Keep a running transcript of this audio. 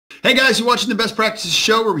Hey guys, you're watching the Best Practices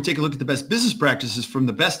Show, where we take a look at the best business practices from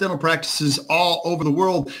the best dental practices all over the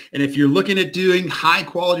world. And if you're looking at doing high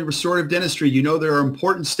quality restorative dentistry, you know there are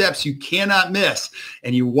important steps you cannot miss,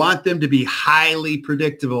 and you want them to be highly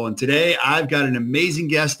predictable. And today I've got an amazing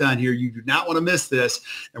guest on here. You do not want to miss this.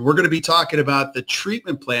 And we're going to be talking about the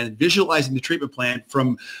treatment plan, visualizing the treatment plan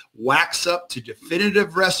from wax up to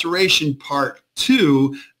definitive restoration part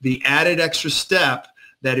 2, the added extra step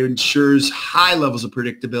that ensures high levels of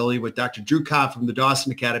predictability with Dr. Drew Cobb from the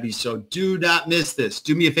Dawson Academy. So do not miss this.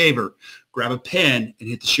 Do me a favor, grab a pen and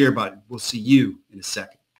hit the share button. We'll see you in a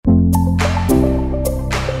second.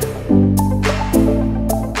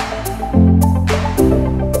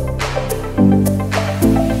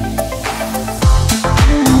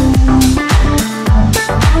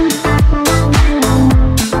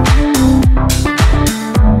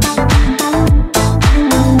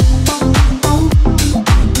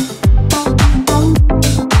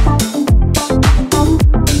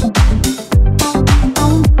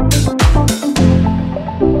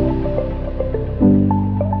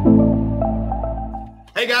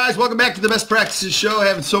 Hey guys, welcome back to the Best Practices Show.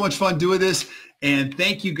 Having so much fun doing this. And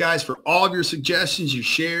thank you guys for all of your suggestions, your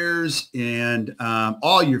shares, and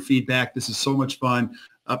all your feedback. This is so much fun.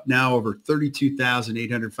 Up now over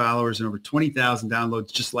 32,800 followers and over 20,000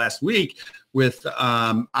 downloads just last week with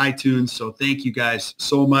iTunes. So thank you guys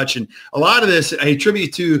so much. And a lot of this I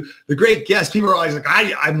attribute to the great guests. People are always like,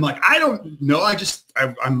 I don't know.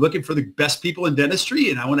 I'm looking for the best people in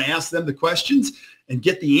dentistry, and I want to ask them the questions and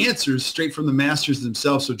get the answers straight from the masters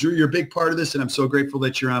themselves. So Drew, you're a big part of this, and I'm so grateful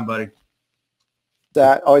that you're on, buddy.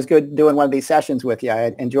 Always good doing one of these sessions with you.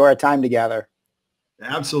 I enjoy our time together.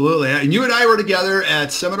 Absolutely. And you and I were together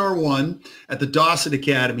at Seminar 1 at the Dawson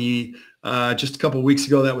Academy just a couple of weeks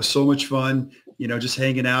ago. That was so much fun, you know, just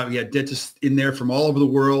hanging out. We had dentists in there from all over the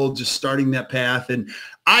world, just starting that path. And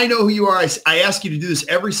I know who you are. I ask you to do this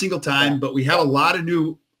every single time, but we have a lot of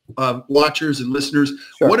new watchers and listeners.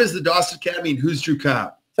 Sure. What is the Dawson Academy, and who's Drew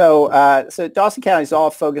Cobb? So Dawson Academy is all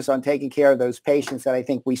focused on taking care of those patients that I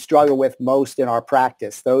think we struggle with most in our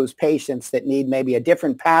practice, those patients that need maybe a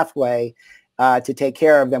different pathway to take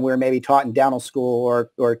care of than we were maybe taught in dental school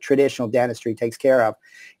or traditional dentistry takes care of.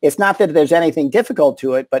 It's not that there's anything difficult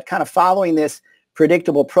to it, but kind of following this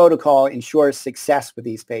predictable protocol ensures success with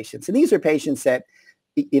these patients. And these are patients that,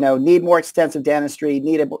 you know, need more extensive dentistry,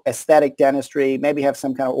 need aesthetic dentistry, maybe have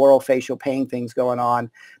some kind of oral facial pain things going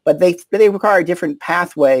on, but they require a different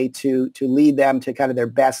pathway to lead them to kind of their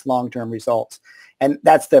best long-term results. And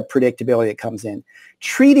that's the predictability that comes in.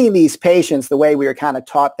 Treating these patients the way we were kind of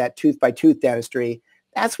taught, that tooth-by-tooth dentistry,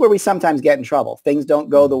 that's where we sometimes get in trouble. Things don't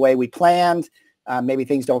go the way we planned. Maybe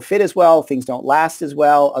things don't fit as well. Things don't last as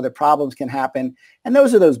well. Other problems can happen. And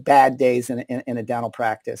those are those bad days in a dental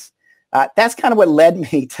practice. That's kind of what led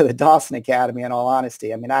me to the Dawson Academy, in all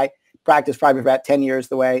honesty. I mean, I practiced probably for about 10 years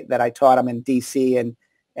the way that I taught. I'm in D.C. and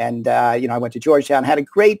you know, I went to Georgetown, had a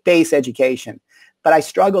great base education. But I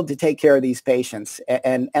struggled to take care of these patients,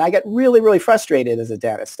 and I got really, really frustrated as a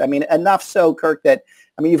dentist. I mean, enough so, Kirk, that,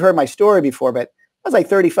 I mean, you've heard my story before, but I was like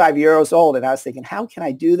 35 years old, and I was thinking, how can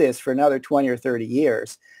I do this for another 20 or 30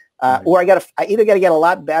 years? Or I either got to get a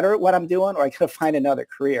lot better at what I'm doing, or I got to find another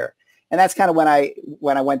career. And that's kind of when I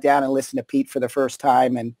went down and listened to Pete for the first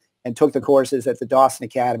time and took the courses at the Dawson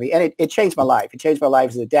Academy. And it changed my life. It changed my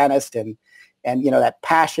life as a dentist, and, you know, that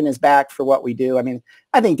passion is back for what we do. I mean,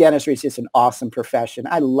 I think dentistry is just an awesome profession.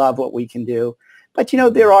 I love what we can do. But, you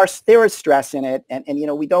know, there is stress in it. And you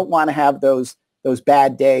know, we don't want to have those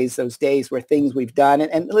bad days, those days where things we've done.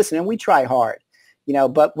 And listen, and we try hard, you know,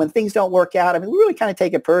 but when things don't work out, I mean, we really kind of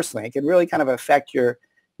take it personally. It can really kind of affect your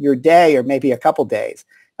day or maybe a couple days.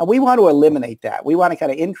 And we want to eliminate that. We want to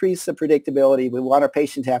kind of increase the predictability. We want our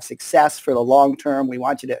patient to have success for the long term. We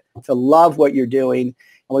want you to love what you're doing.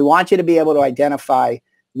 And we want you to be able to identify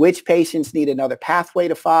which patients need another pathway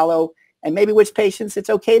to follow, and maybe which patients it's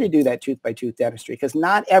okay to do that tooth-by-tooth dentistry, because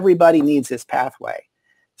not everybody needs this pathway.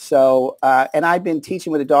 So, and I've been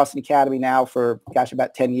teaching with the Dawson Academy now for, gosh,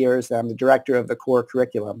 about 10 years. I'm the director of the core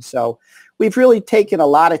curriculum. So we've really taken a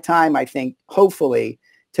lot of time, I think, hopefully,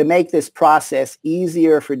 to make this process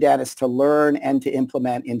easier for dentists to learn and to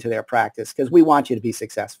implement into their practice, because we want you to be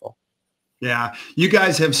successful. Yeah, you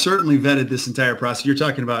guys have certainly vetted this entire process. You're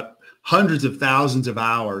talking about hundreds of thousands of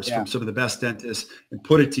hours from some of the best dentists and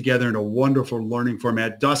put it together in a wonderful learning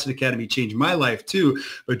format. Dawson Academy changed my life too.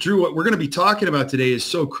 But Drew, what we're going to be talking about today is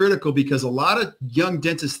so critical, because a lot of young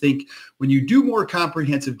dentists think when you do more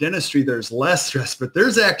comprehensive dentistry, there's less stress, but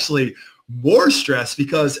there's actually more stress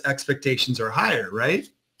because expectations are higher, right?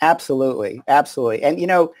 Absolutely. Absolutely. And, you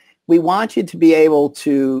know, we want you to be able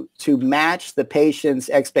to match the patient's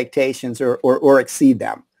expectations or exceed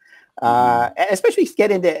them. Especially get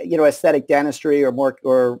into aesthetic dentistry or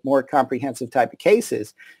more comprehensive type of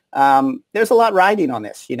cases. There's a lot riding on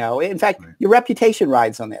this. In fact, your reputation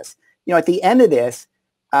rides on this. At the end of this,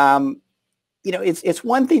 it's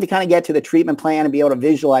one thing to kind of get to the treatment plan and be able to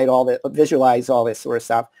visualize all this sort of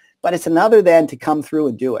stuff, but it's another then to come through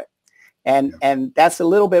and do it. And that's a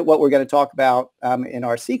little bit what we're going to talk about in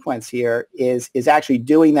our sequence here is actually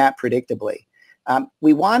doing that predictably.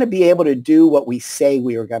 We want to be able to do what we say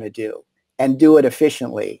we are going to do and do it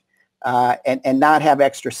efficiently and not have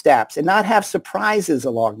extra steps and not have surprises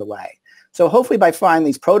along the way. So hopefully by following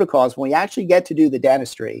these protocols, when we actually get to do the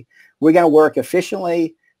dentistry, we're going to work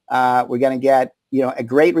efficiently. We're going to get a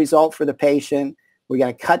great result for the patient. We're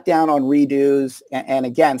going to cut down on redos. And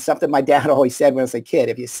again, something my dad always said when I was a kid,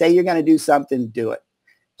 if you say you're going to do something, do it.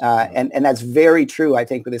 And that's very true, I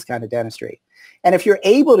think, with this kind of dentistry. And if you're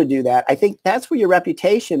able to do that, I think that's where your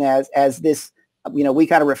reputation as this, we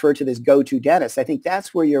kind of refer to this go-to dentist. I think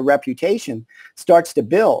that's where your reputation starts to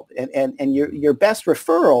build. And your best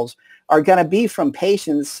referrals are going to be from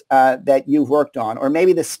patients that you've worked on, or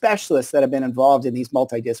maybe the specialists that have been involved in these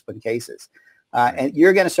multidisciplinary cases. And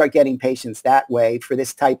you're going to start getting patients that way for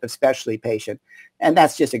this type of specialty patient. And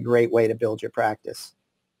that's just a great way to build your practice.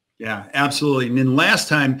 Yeah, absolutely. And then last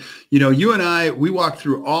time, you and I, we walked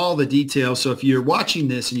through all the details. So if you're watching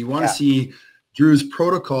this and you want to see Drew's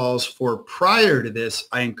protocols for prior to this,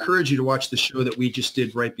 I encourage you to watch the show that we just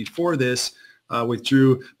did right before this with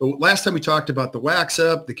Drew. But last time we talked about the wax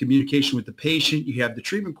up, the communication with the patient. You have the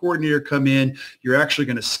treatment coordinator come in. You're actually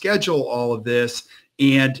going to schedule all of this.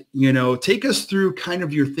 And, take us through kind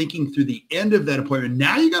of your thinking through the end of that appointment.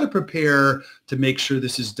 Now you got to prepare to make sure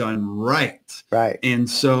this is done right. Right. And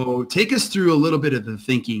so take us through a little bit of the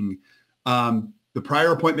thinking, the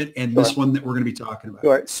prior appointment and this one that we're going to be talking about.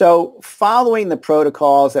 Sure. So following the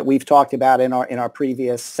protocols that we've talked about in our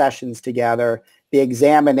previous sessions together, the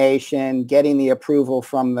examination, getting the approval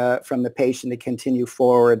from the patient to continue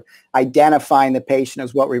forward, identifying the patient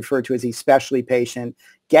as what we refer to as a specialty patient,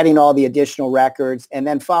 getting all the additional records, and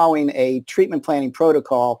then following a treatment planning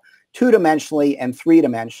protocol 2-dimensionally and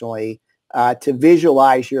 3-dimensionally to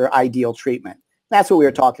visualize your ideal treatment. That's what we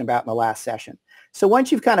were talking about in the last session. So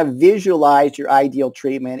once you've kind of visualized your ideal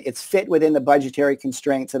treatment, it's fit within the budgetary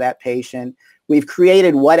constraints of that patient. We've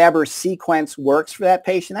created whatever sequence works for that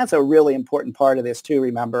patient. That's a really important part of this too,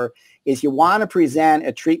 remember, is you want to present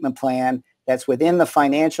a treatment plan that's within the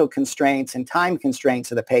financial constraints and time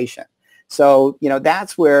constraints of the patient. So,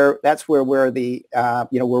 that's where we're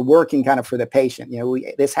we're working kind of for the patient.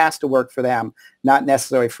 This has to work for them, not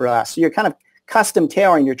necessarily for us. So you're kind of custom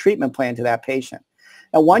tailoring your treatment plan to that patient.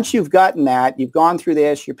 And once you've gotten that, you've gone through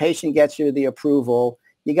this, your patient gets you the approval,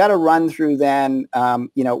 you got to run through then,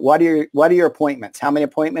 what are your appointments? How many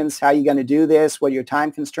appointments? How are you going to do this? What are your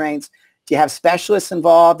time constraints? Do you have specialists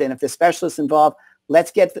involved? And if the specialists involved, let's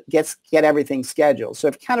get everything scheduled. So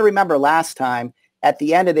if you kind of remember last time, at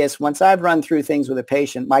the end of this, once I've run through things with a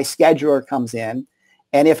patient, my scheduler comes in.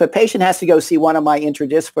 And if a patient has to go see one of my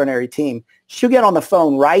interdisciplinary team, she'll get on the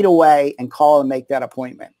phone right away and call and make that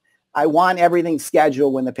appointment. I want everything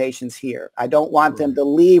scheduled when the patient's here. I don't want them to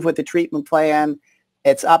leave with the treatment plan.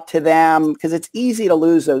 It's up to them because it's easy to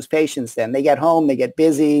lose those patients then. They get home, they get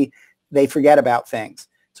busy, they forget about things.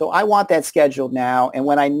 So I want that scheduled now. And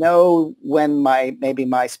when I know when maybe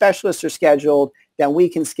my specialists are scheduled, then we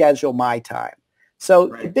can schedule my time.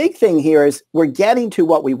 So the big thing here is we're getting to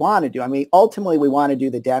what we want to do. I mean, ultimately, we want to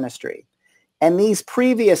do the dentistry. And these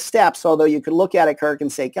previous steps, although you could look at it, Kirk,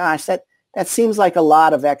 and say, gosh, that seems like a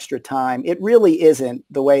lot of extra time. It really isn't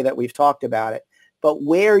the way that we've talked about it. But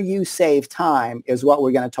where you save time is what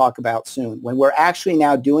we're going to talk about soon. When we're actually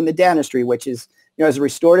now doing the dentistry, which is, as a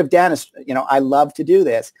restorative dentist, I love to do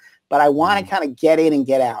this, but I want to kind of get in and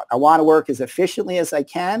get out. I want to work as efficiently as I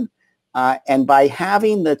can. And by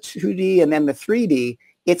having the 2D and then the 3D,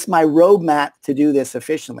 it's my roadmap to do this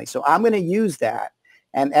efficiently. So I'm going to use that.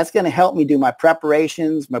 And that's going to help me do my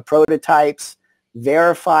preparations, my prototypes,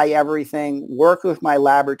 verify everything, work with my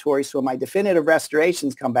laboratory. So when my definitive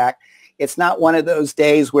restorations come back, it's not one of those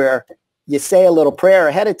days where you say a little prayer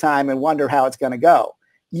ahead of time and wonder how it's going to go.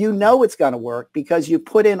 You know it's going to work because you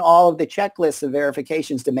put in all of the checklists of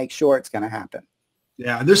verifications to make sure it's going to happen.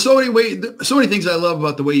 Yeah, there's so many ways, so many things I love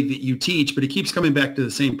about the way that you teach, but it keeps coming back to the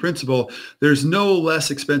same principle. There's no less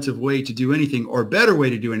expensive way to do anything or better way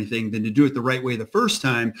to do anything than to do it the right way the first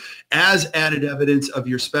time as added evidence of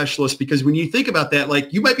your specialist. Because when you think about that,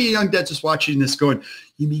 like you might be a young dentist watching this going,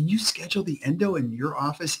 you mean you schedule the endo in your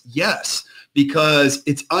office? Yes, because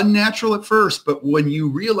it's unnatural at first, but when you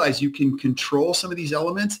realize you can control some of these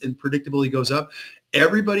elements and predictably goes up,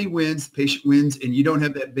 everybody wins, the patient wins, and you don't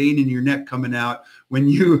have that vein in your neck coming out when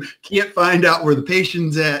you can't find out where the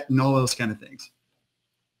patient's at and all those kind of things.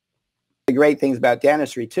 The great things about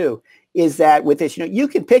dentistry too is that with this, you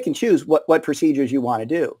can pick and choose what procedures you want to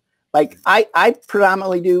do. Like I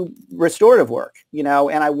predominantly do restorative work, and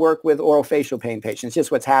I work with oral facial pain patients, just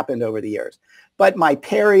what's happened over the years. But my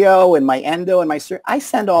perio and my endo and I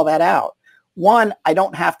send all that out. One, I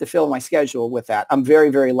don't have to fill my schedule with that. I'm very,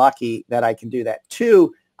 very lucky that I can do that.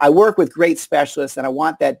 Two, I work with great specialists and I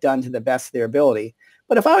want that done to the best of their ability.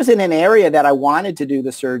 But if I was in an area that I wanted to do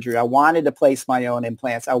the surgery, I wanted to place my own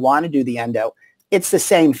implants, I want to do the endo, it's the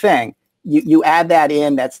same thing. You add that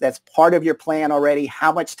in, that's part of your plan already.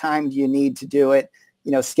 How much time do you need to do it?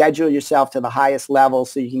 Schedule yourself to the highest level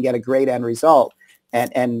so you can get a great end result.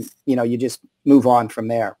 And you just move on from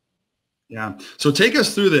there. Yeah. So take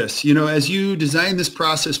us through this. As you design this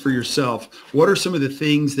process for yourself, what are some of the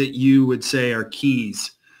things that you would say are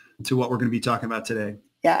keys to what we're going to be talking about today?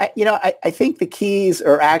 Yeah. I think the keys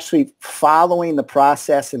are actually following the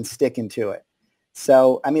process and sticking to it.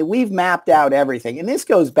 So, we've mapped out everything. And this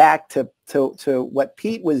goes back to what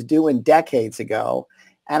Pete was doing decades ago.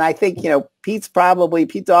 And I think, Pete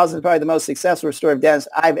Dawson is probably the most successful restorative dentist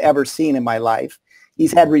I've ever seen in my life.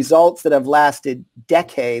 He's had results that have lasted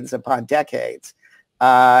decades upon decades.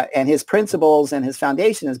 And his principles and his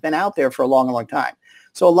foundation has been out there for a long, long time.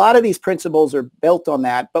 So a lot of these principles are built on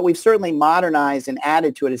that, but we've certainly modernized and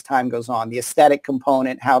added to it as time goes on. The aesthetic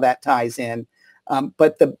component, how that ties in.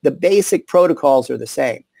 But the basic protocols are the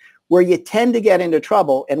same. Where you tend to get into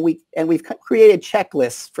trouble, and we've created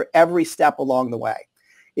checklists for every step along the way.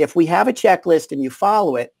 If we have a checklist and you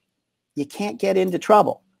follow it, you can't get into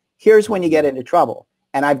trouble. Here's when you get into trouble.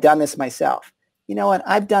 And I've done this myself. You know what?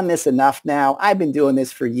 I've done this enough now. I've been doing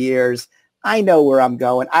this for years. I know where I'm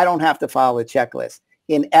going. I don't have to follow a checklist.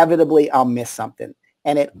 Inevitably, I'll miss something.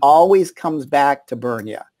 And it always comes back to burn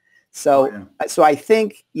you. So I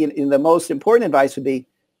think the most important advice would be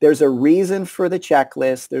there's a reason for the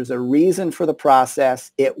checklist. There's a reason for the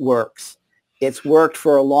process. It works. It's worked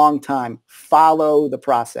for a long time. Follow the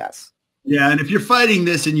process. Yeah, and if you're fighting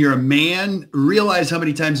this and you're a man, realize how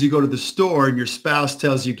many times you go to the store and your spouse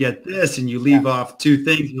tells you get this and you leave off two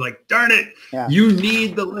things. You're like, darn it, you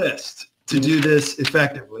need the list to do this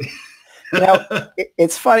effectively.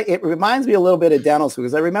 It's funny. It reminds me a little bit of dental school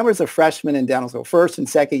because I remember as a freshman in dental school, first and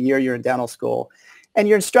second year you're in dental school, and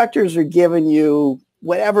your instructors are giving you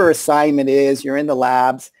whatever assignment is, you're in the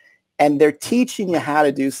labs, and they're teaching you how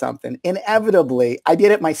to do something. Inevitably, I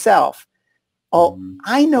did it myself. Oh,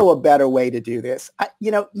 I know a better way to do this.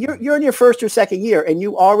 You're in your first or second year, and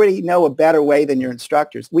you already know a better way than your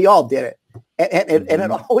instructors. We all did it, and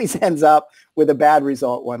it always ends up with a bad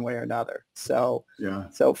result one way or another. So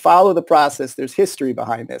follow the process. There's history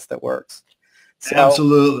behind this that works. So,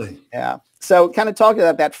 absolutely. Yeah. So kind of talking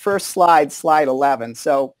about that first slide 11.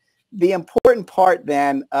 So the important part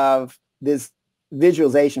then of this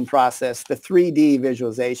visualization process, the 3D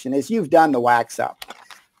visualization, is you've done the wax up.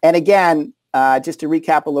 And again, just to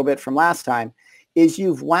recap a little bit from last time, is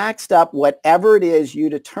you've waxed up whatever it is you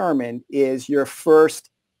determine is your first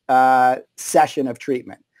session of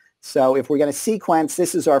treatment. So if we're going to sequence,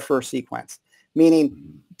 this is our first sequence,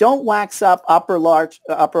 meaning don't wax up upper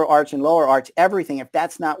arch and lower arch, everything, if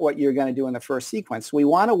that's not what you're going to do in the first sequence. We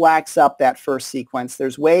want to wax up that first sequence.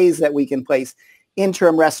 There's ways that we can place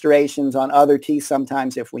interim restorations on other teeth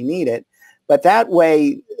sometimes if we need it. But that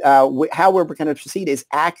way, how we're going to proceed is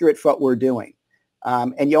accurate for what we're doing.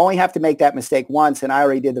 And you only have to make that mistake once, and I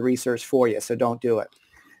already did the research for you, so don't do it.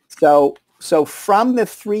 So from the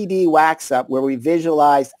 3D wax up, where we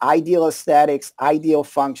visualized ideal aesthetics, ideal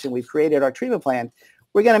function, we've created our treatment plan,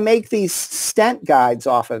 we're going to make these stent guides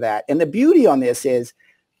off of that. And the beauty on this is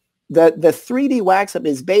the 3D wax up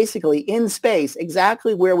is basically in space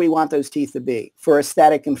exactly where we want those teeth to be for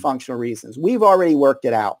aesthetic and functional reasons. We've already worked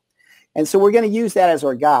it out. And so we're going to use that as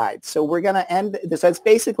our guide. So we're going to end, so that's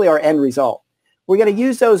basically our end result. We're going to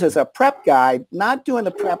use those as a prep guide, not doing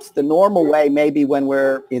the preps the normal way, maybe when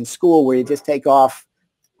we're in school where you just take off,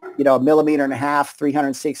 1.5 millimeters,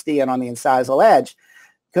 360 and on the incisal edge.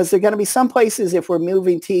 Because there are going to be some places if we're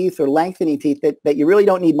moving teeth or lengthening teeth that you really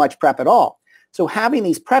don't need much prep at all. So having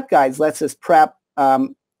these prep guides lets us prep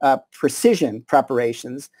precision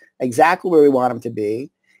preparations, exactly where we want them to be.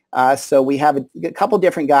 So we have a couple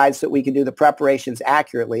different guides that we can do the preparations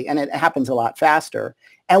accurately, and it happens a lot faster.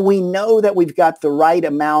 And we know that we've got the right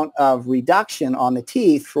amount of reduction on the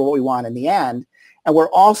teeth for what we want in the end. And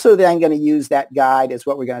we're also then going to use that guide as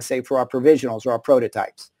what we're going to say for our provisionals or our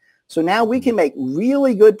prototypes. So now we can make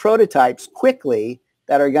really good prototypes quickly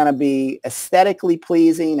that are going to be aesthetically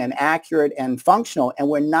pleasing and accurate and functional, and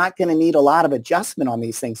we're not going to need a lot of adjustment on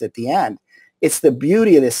these things at the end. It's the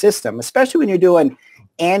beauty of this system, especially when you're doing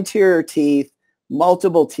anterior teeth,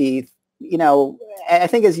 multiple teeth. You know, I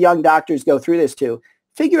think as young doctors go through this too,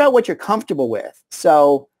 figure out what you're comfortable with.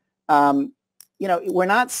 So, you know, we're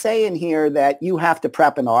not saying here that you have to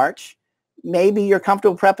prep an arch. Maybe you're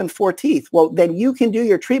comfortable prepping 4 teeth. Well, then you can do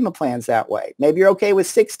your treatment plans that way. Maybe you're okay with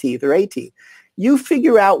 6 teeth or 8 teeth. You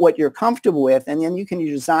figure out what you're comfortable with, and then you can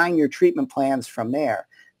design your treatment plans from there.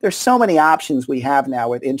 There's so many options we have now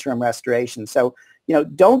with interim restoration. So, you know,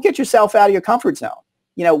 don't get yourself out of your comfort zone.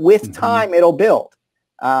 You know, with time, it'll build.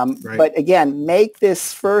 Right. But again, make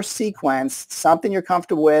this first sequence something you're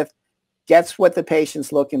comfortable with, gets what the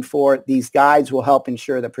patient's looking for. These guides will help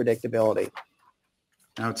ensure the predictability.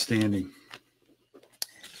 Outstanding.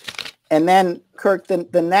 And then, Kirk,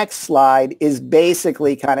 the next slide is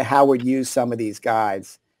basically kind of how we'd use some of these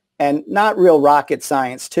guides. And not real rocket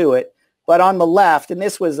science to it, but on the left, and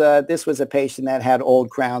this was a patient that had old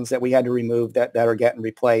crowns that we had to remove that are getting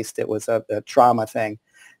replaced. It was a trauma thing.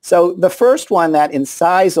 So the first one, that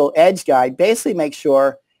incisal edge guide, basically makes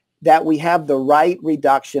sure that we have the right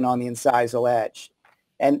reduction on the incisal edge.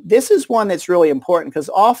 And this is one that's really important because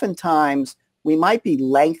oftentimes we might be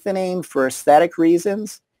lengthening for aesthetic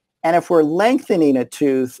reasons. And if we're lengthening a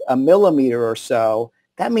tooth 1 millimeter or so,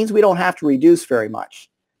 that means we don't have to reduce very much.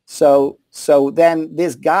 So then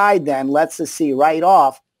this guide then lets us see right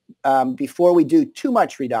off before we do too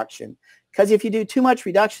much reduction. Because if you do too much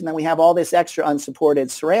reduction, then we have all this extra unsupported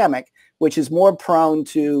ceramic, which is more prone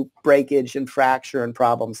to breakage and fracture and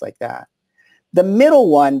problems like that. The middle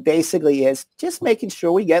one basically is just making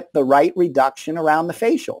sure we get the right reduction around the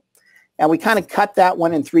facial. And we kind of cut that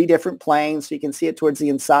one in 3 different planes. So you can see it towards the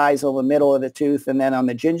incisal, the middle of the tooth, and then on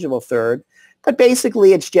the gingival third. But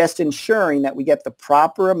basically, it's just ensuring that we get the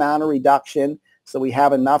proper amount of reduction so we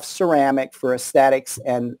have enough ceramic for aesthetics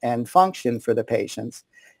and function for the patients.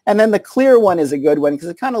 And then the clear one is a good one because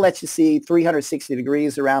it kind of lets you see 360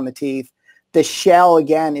 degrees around the teeth. The shell,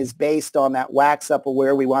 again, is based on that wax up of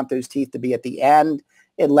where we want those teeth to be at the end.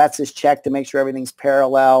 It lets us check to make sure everything's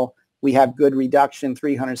parallel. We have good reduction,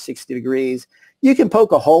 360 degrees. You can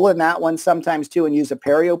poke a hole in that one sometimes too and use a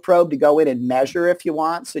perio probe to go in and measure if you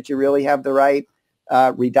want so that you really have the right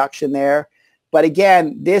reduction there. But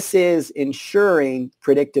again, this is ensuring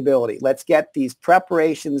predictability. Let's get these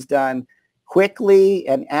preparations done quickly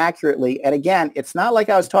and accurately. And again, it's not like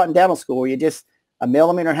I was taught in dental school where you just 1.5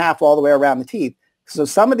 millimeters all the way around the teeth. So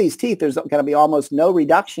some of these teeth, there's going to be almost no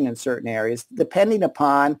reduction in certain areas depending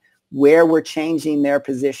upon where we're changing their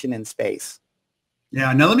position in space.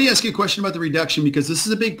 Yeah. Now let me ask you a question about the reduction because this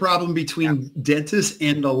is a big problem between dentists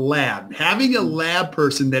and the lab. Having a lab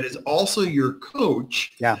person that is also your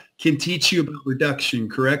coach can teach you about reduction,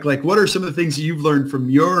 correct? Like what are some of the things you've learned from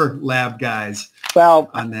your lab guys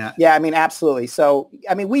on that? Yeah, I mean, absolutely. So,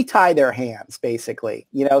 I mean, we tie their hands basically,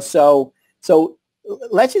 you know, so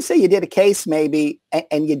let's just say you did a case maybe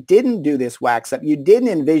and you didn't do this wax up. You didn't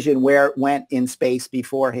envision where it went in space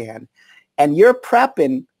beforehand and you're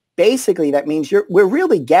prepping. Basically, that means we're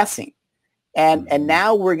really guessing. And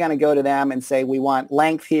now we're going to go to them and say, we want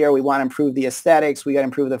length here. We want to improve the aesthetics. We got to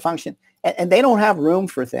improve the function. And they don't have room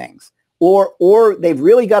for things. Or they've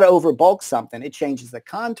really got to overbulk something. It changes the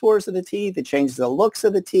contours of the teeth. It changes the looks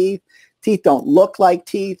of the teeth. Teeth don't look like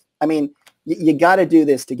teeth. I mean, you got to do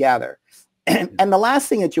this together. And the last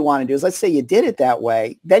thing that you want to do is, let's say you did it that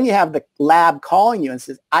way. Then you have the lab calling you and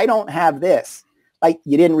says, I don't have this. Like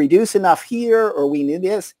you didn't reduce enough here or we need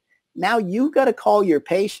this. Now you've got to call your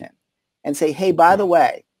patient and say, hey, by the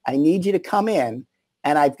way, I need you to come in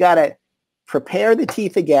and I've got to prepare the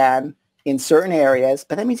teeth again in certain areas,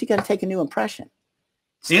 but that means you got to take a new impression.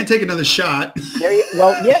 And take another shot. You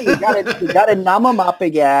got to numb them up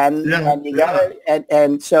again, and you got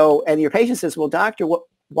to, and your patient says, well, doctor,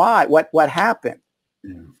 why? What happened?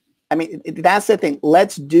 Yeah. I mean, that's the thing.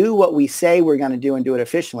 Let's do what we say we're going to do and do it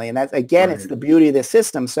efficiently. And that's, again, it's the beauty of the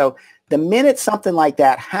system. So the minute something like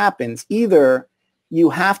that happens, either you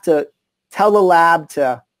have to tell the lab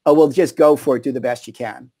to, oh, well, just go for it, do the best you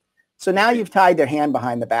can. So now you've tied their hand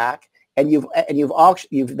behind the back and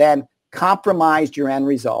you've then compromised your end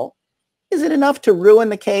result. Is it enough to ruin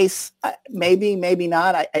the case? Maybe, maybe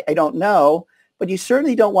not. I don't know. but you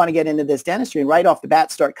certainly don't want to get into this dentistry and right off the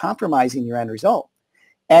bat start compromising your end result.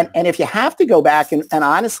 And if you have to go back and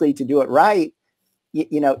honestly to do it right,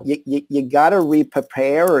 you got to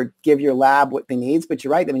re-prepare or give your lab what they needs. But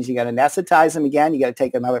you're right. That means you got to anesthetize them again. You got to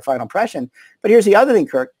take another final impression. But here's the other thing,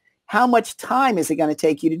 Kirk. How much time is it going to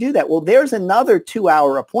take you to do that? Well, there's another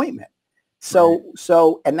 2-hour appointment.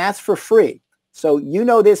 So, and that's for free. So you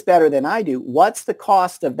know this better than I do. What's the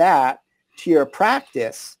cost of that to your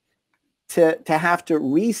practice to have to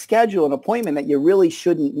reschedule an appointment that you really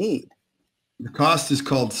shouldn't need? The cost is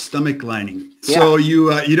called stomach lining. Yeah. So you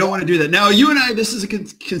don't want to do that. Now, you and I, this is a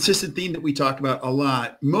consistent theme that we talk about a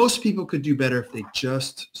lot. Most people could do better if they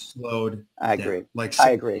just slowed I down. agree. Like,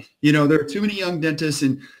 I agree. There are too many young dentists,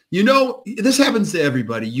 and this happens to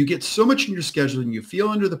everybody. You get so much in your schedule and you feel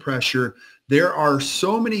under the pressure. There are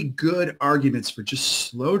so many good arguments for just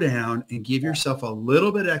slow down and give yourself a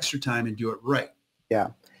little bit extra time and do it right. Yeah,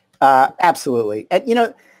 absolutely.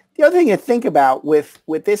 And, the other thing to think about with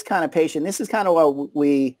this kind of patient, this is kind of what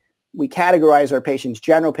we categorize our patients: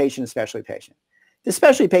 general patient, specialty patient. The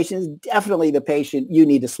specialty patient is definitely the patient you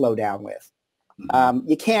need to slow down with.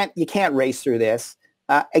 You can't race through this.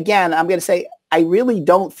 Again, I'm going to say I really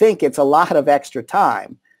don't think it's a lot of extra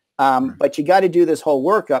time, but you got to do this whole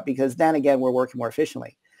workup because then again we're working more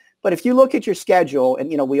efficiently. But if you look at your schedule,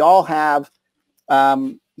 and we all have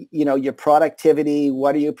your productivity.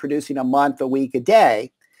 What are you producing a month, a week, a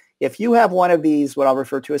day? If you have one of these, what I'll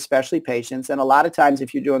refer to as specialty patients, and a lot of times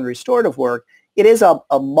if you're doing restorative work, it is a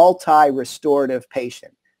multi-restorative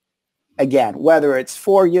patient. Again, whether it's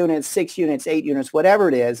 4 units, 6 units, 8 units, whatever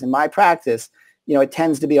it is, in my practice, it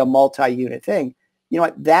tends to be a multi-unit thing. You know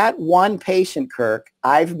what? That one patient, Kirk,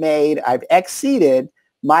 I've exceeded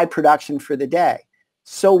my production for the day.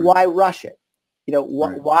 So why rush it?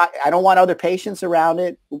 Why? I don't want other patients around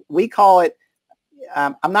it. We call it,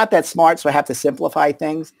 I'm not that smart, so I have to simplify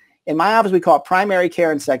things. In my office, we call it primary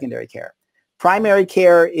care and secondary care. Primary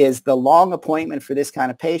care is the long appointment for this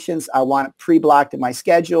kind of patients. I want it pre-blocked in my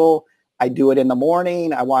schedule. I do it in the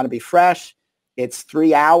morning. I want to be fresh. It's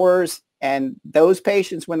 3 hours. And those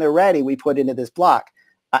patients, when they're ready, we put into this block.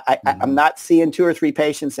 I'm not seeing 2 or 3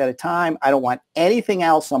 patients at a time. I don't want anything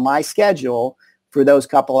else on my schedule for those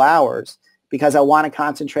couple hours because I want to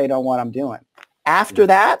concentrate on what I'm doing. After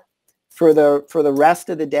that, for the rest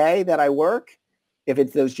of the day that I work, if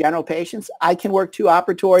it's those general patients, I can work 2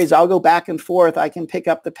 operatories. I'll go back and forth. I can pick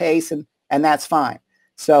up the pace, and that's fine.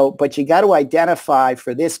 So, but you got to identify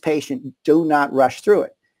for this patient, do not rush through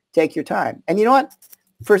it. Take your time. And you know what?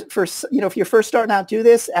 If you're first starting out, do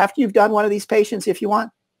this. After you've done one of these patients, if you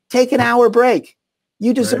want, take an hour break.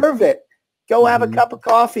 You deserve it. Go have a cup of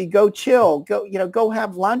coffee. Go chill. Go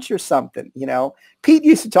have lunch or something. Pete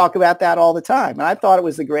used to talk about that all the time, and I thought it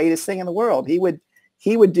was the greatest thing in the world. He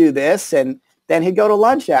would do this, and then he'd go to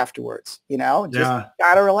lunch afterwards. Just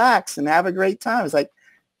gotta relax and have a great time. It's like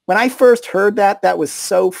when I first heard that was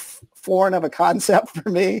so foreign of a concept for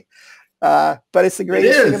me. But it's the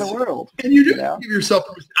greatest thing in the world. And you do give yourself,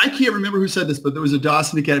 I can't remember who said this, but there was a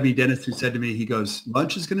Dawson Academy dentist who said to me, he goes,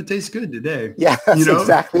 lunch is going to taste good today. Yeah, that's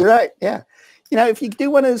exactly right. Yeah. If you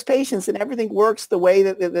do one of those patients and everything works the way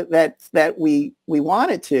that we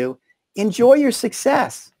want it to, enjoy your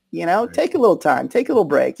success. Take a little time, take a little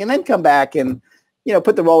break, and then come back and,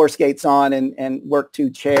 put the roller skates on and work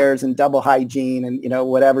 2 chairs and double hygiene and,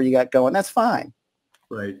 whatever you got going. That's fine.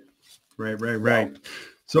 Right.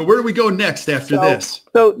 So where do we go next after this?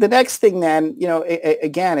 So the next thing then,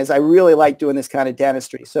 again, is I really like doing this kind of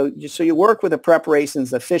dentistry. So you work with the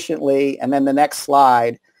preparations efficiently, and then the next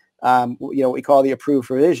slide, what we call the approved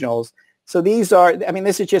provisionals. So these are,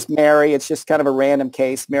 this is just Mary. It's just kind of a random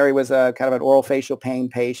case. Mary was a kind of an oral facial pain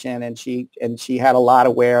patient, and she had a lot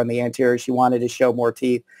of wear on the anterior. She wanted to show more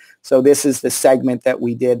teeth. So this is the segment that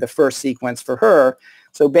we did, the first sequence for her.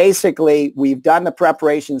 So basically, we've done the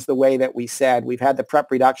preparations the way that we said. We've had the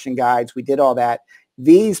prep reduction guides. We did all that.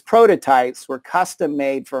 These prototypes were custom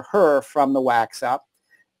made for her from the wax up.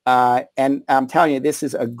 And I'm telling you, this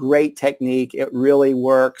is a great technique. It really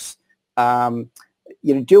works. Doing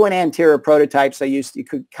anterior prototypes, it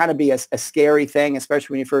could kind of be a scary thing,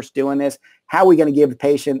 especially when you're first doing this. How are we going to give the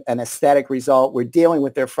patient an aesthetic result? We're dealing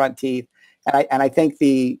with their front teeth. And I think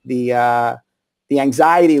the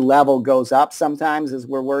anxiety level goes up sometimes as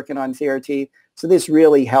we're working on anterior teeth. So this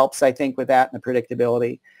really helps, I think, with that and the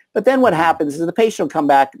predictability. But then what happens is the patient will come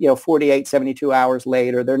back, 48, 72 hours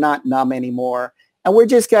later. They're not numb anymore. And we're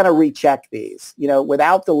just going to recheck these,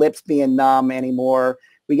 without the lips being numb anymore.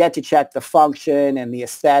 We get to check the function and the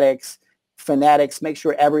aesthetics, phonetics, make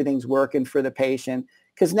sure everything's working for the patient.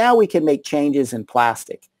 Because now we can make changes in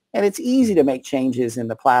plastic. And it's easy to make changes in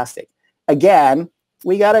the plastic. again,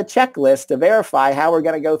 we got a checklist to verify how we're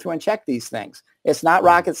going to go through and check these things. It's not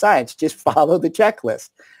rocket science. Just follow the checklist.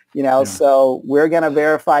 So we're going to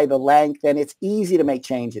verify the length, and it's easy to make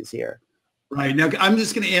changes here. Right. Now, I'm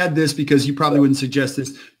just going to add this because you probably wouldn't suggest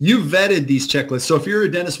this. You vetted these checklists. So if you're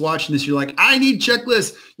a dentist watching this, you're like, I need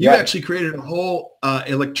checklists. You actually created a whole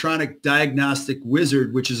electronic diagnostic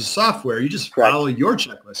wizard, which is a software. You just follow your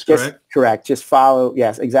checklist, correct? Correct. Just follow.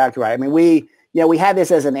 Yes, exactly right. I mean, we had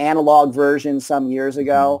this as an analog version some years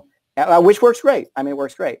ago, which works great. I mean, it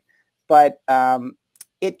works great. But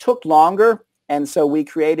it took longer. And so we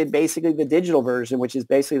created basically the digital version, which is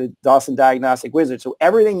basically the Dawson Diagnostic Wizard. So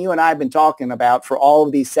everything you and I have been talking about for all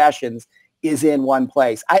of these sessions is in one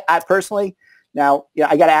place. I personally, now,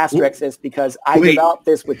 I got to asterisk this because I developed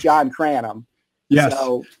this with John Cranham. Yes.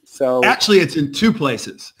 So actually, it's in two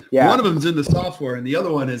places. Yeah. One of them is in the software, and the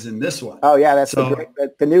other one is in this one. Oh, yeah. That's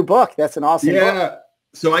the new book. That's an awesome book.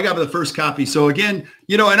 So I got the first copy. So again,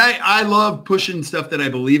 and I love pushing stuff that I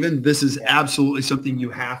believe in. This is absolutely something you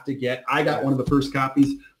have to get. I got one of the first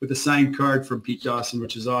copies with a signed card from Pete Dawson,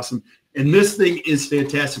 which is awesome. And this thing is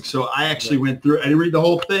fantastic. So I actually went through, I didn't read the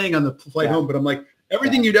whole thing on the flight home, but I'm like,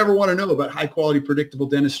 everything you'd ever want to know about high quality predictable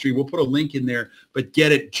dentistry, we'll put a link in there, but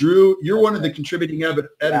get it. Drew, you're one of the contributing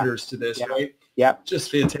editors to this, right? Yeah.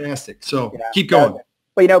 Just fantastic. So keep going. But,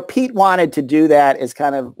 Pete wanted to do that as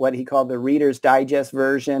kind of what he called the Reader's Digest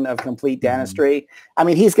version of complete dentistry. I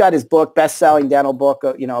mean, he's got his book, best-selling dental book,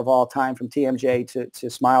 of all time, from TMJ to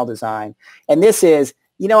Smile Design. And this is,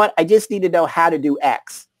 I just need to know how to do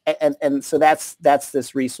X. And so that's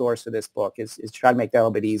this resource of this book is to try to make that a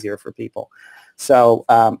little bit easier for people. So,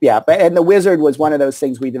 and the Wizard was one of those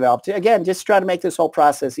things we developed. Again, just try to make this whole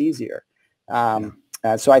process easier.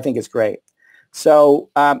 So I think it's great. So,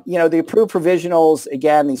 the approved provisionals,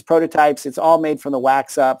 again, these prototypes, it's all made from the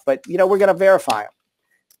wax up, but, we're going to verify them.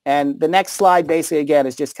 And the next slide, basically, again,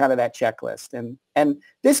 is just kind of that checklist. And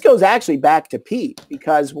this goes actually back to Pete,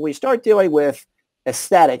 because when we start dealing with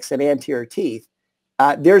aesthetics and anterior teeth,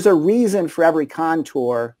 there's a reason for every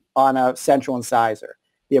contour on a central incisor.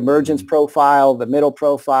 The emergence profile, the middle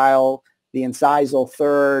profile, the incisal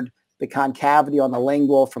third, the concavity on the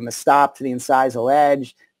lingual from the stop to the incisal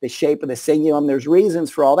edge, the shape of the cingulum. There's reasons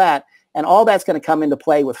for all that. And all that's going to come into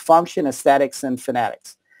play with function, aesthetics, and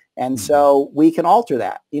phonetics. And so we can alter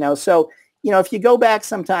that. So, if you go back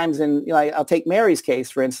sometimes and, I'll take Mary's case,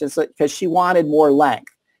 for instance, because she wanted more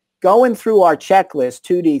length. Going through our checklist,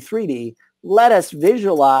 2D, 3D, let us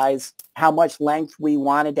visualize how much length we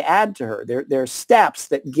wanted to add to her. There are steps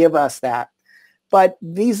that give us that. But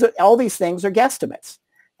all these things are guesstimates.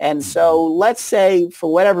 And so let's say,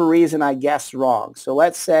 for whatever reason, I guessed wrong. So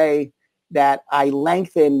let's say that I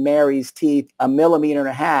lengthened Mary's teeth 1.5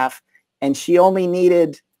 millimeters, and she only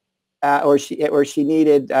needed, or she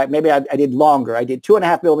needed, maybe I did longer. I did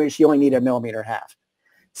 2.5 millimeters. She only needed 1.5 millimeters.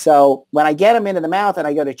 So when I get them into the mouth and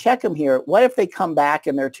I go to check them here, what if they come back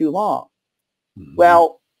and they're too long?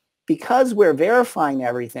 Well, because we're verifying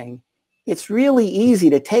everything, it's really easy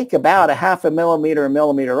to take about 0.5 millimeter, 1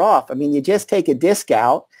 millimeter off. I mean, you just take a disc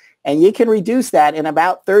out and you can reduce that in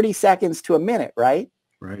about 30 seconds to a minute, right?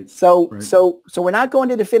 Right. So we're not going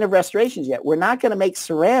to definitive restorations yet. We're not going to make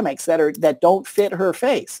ceramics that don't fit her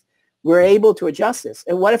face. We're able to adjust this.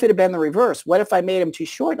 And what if it had been the reverse? What if I made them too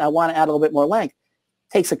short and I want to add a little bit more length?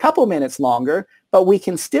 Takes a couple minutes longer, but we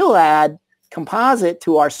can still add composite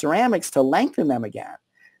to our ceramics to lengthen them again.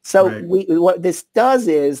 So what this does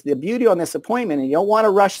is, the beauty on this appointment, and you don't want to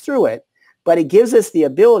rush through it, but it gives us the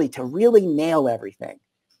ability to really nail everything.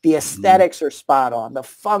 The aesthetics are spot on. The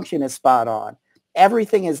function is spot on.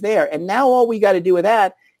 Everything is there. And now all we got to do with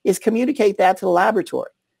that is communicate that to the laboratory.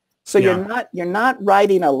 So you're not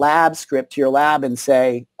writing a lab script to your lab and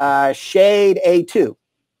say, shade A2,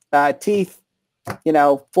 teeth,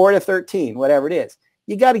 4 to 13, whatever it is.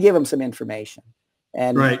 You got to give them some information.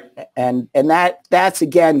 And that's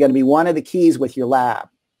again going to be one of the keys with your lab.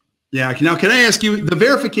 Yeah. Now, can I ask you, the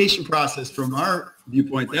verification process from our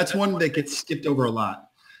viewpoint, that's one that gets skipped over a lot.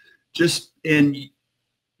 And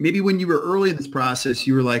maybe when you were early in this process,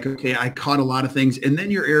 you were like, okay, I caught a lot of things, and then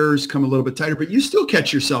your errors come a little bit tighter, but you still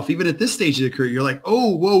catch yourself. Even at this stage of the career, you're like,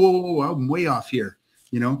 oh, whoa, I'm way off here,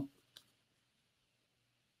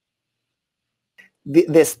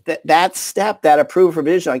 That step, that approved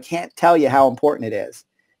revision, I can't tell you how important it is.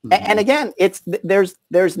 And again,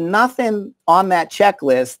 there's nothing on that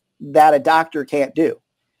checklist that a doctor can't do.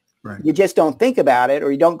 Right. You just don't think about it,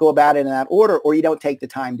 or you don't go about it in that order, or you don't take the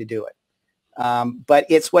time to do it. But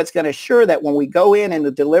it's what's going to assure that when we go in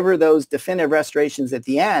and deliver those definitive restorations at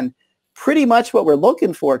the end, pretty much what we're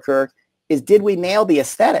looking for, Kirk, is did we nail the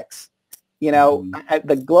aesthetics? You know,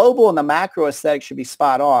 the global and the macro aesthetics should be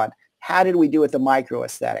spot on. How did we do with the micro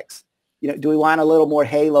aesthetics? You know, do we want a little more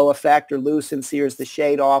halo effect or lucency, or is the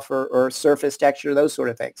shade off, or surface texture, those sort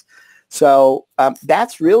of things? So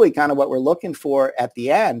that's really kind of what we're looking for at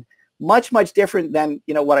the end. Much, much different than,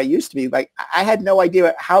 you know, what I used to be. Like, I had no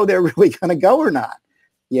idea how they're really going to go or not,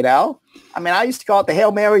 you know? I mean, I used to call it the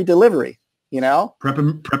Hail Mary delivery, you know? Prep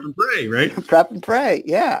and pray, right? Prep and pray,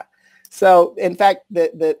 yeah. So, in fact,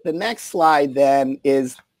 the next slide then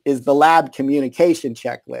is the lab communication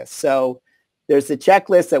checklist. So there's the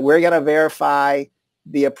checklist that we're going to verify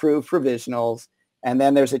the approved provisionals, and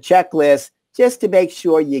then there's a checklist just to make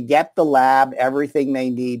sure you get the lab everything they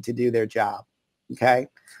need to do their job, okay?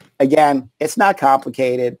 Again, it's not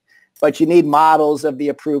complicated, but you need models of the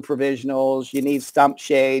approved provisionals, you need stump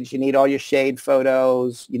shades, you need all your shade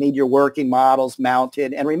photos, you need your working models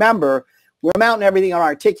mounted, and remember, we're mounting everything on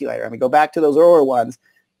our articulator. I mean, go back to those earlier ones.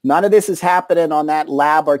 None of this is happening on that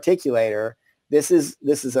lab articulator. This is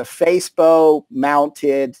a Facebo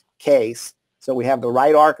mounted case. So we have the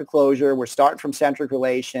right arc of closure. We're starting from centric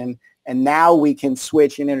relation. And now we can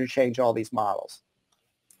switch and interchange all these models.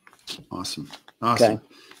 Awesome. Awesome. Okay.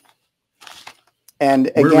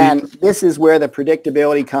 And again, this is where the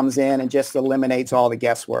predictability comes in and just eliminates all the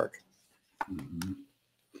guesswork. Mm-hmm.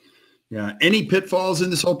 Yeah. Any pitfalls in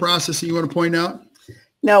this whole process that you want to point out?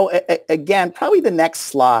 No, again, probably the next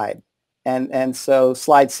slide. And so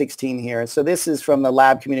slide 16 here. So this is from the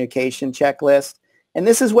lab communication checklist. And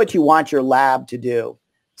this is what you want your lab to do.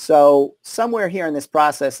 So somewhere here in this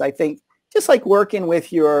process, I think, just like working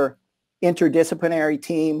with your interdisciplinary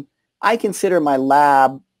team, I consider my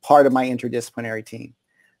lab part of my interdisciplinary team.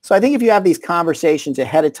 So I think if you have these conversations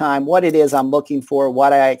ahead of time, what it is I'm looking for,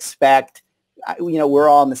 what I expect, you know, we're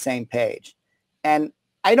all on the same page. And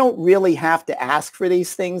I don't really have to ask for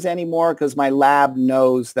these things anymore because my lab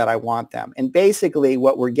knows that I want them. And basically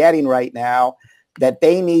what we're getting right now that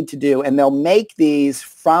they need to do, and they'll make these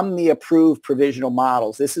from the approved provisional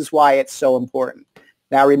models. This is why it's so important.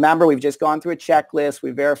 Now remember, we've just gone through a checklist.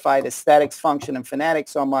 We verified aesthetics, function, and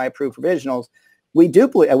phonetics on my approved provisionals. We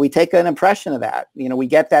duplicate, we take an impression of that. You know, we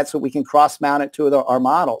get that so we can cross-mount it to our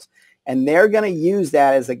models. And they're going to use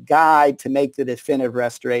that as a guide to make the definitive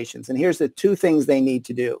restorations. And here's the two things they need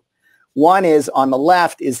to do. One is on the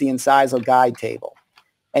left is the incisal guide table.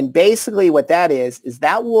 And basically what that is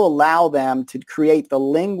that will allow them to create the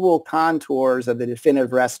lingual contours of the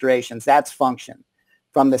definitive restorations. That's function.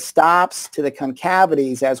 From the stops to the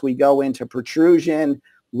concavities as we go into protrusion,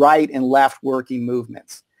 right and left working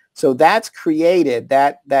movements. So that's created,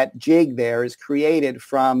 that jig there is created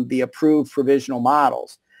from the approved provisional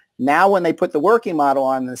models. Now when they put the working model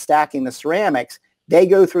on and stacking the ceramics, they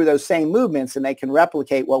go through those same movements and they can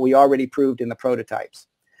replicate what we already proved in the prototypes.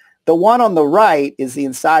 The one on the right is the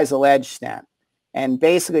incisal edge stent. And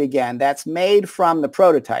basically, again, that's made from the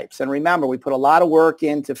prototypes. And remember, we put a lot of work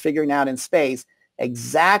into figuring out in space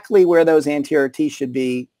exactly where those anterior teeth should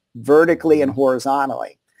be vertically and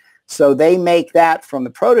horizontally. So they make that from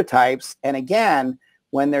the prototypes. And again,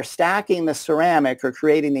 when they're stacking the ceramic or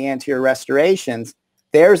creating the anterior restorations,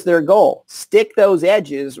 there's their goal. Stick those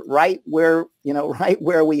edges right where, you know, right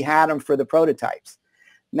where we had them for the prototypes.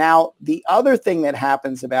 Now, the other thing that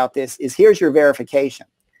happens about this is here's your verification.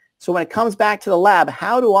 So when it comes back to the lab,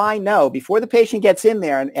 how do I know before the patient gets in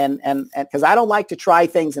there and because I don't like to try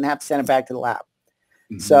things and have to send it back to the lab.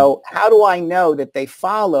 Mm-hmm. So how do I know that they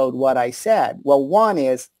followed what I said? Well, one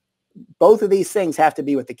is both of these things have to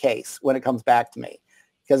be with the case when it comes back to me.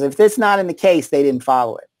 Because if it's not in the case, they didn't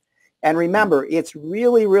follow it. And remember, it's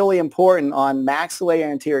really, really important on maxillary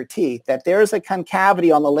anterior teeth that there's a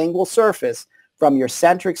concavity on the lingual surface from your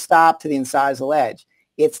centric stop to the incisal edge.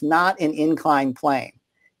 It's not an inclined plane.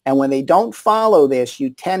 And when they don't follow this, you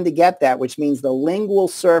tend to get that, which means the lingual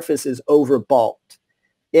surface is overbulked.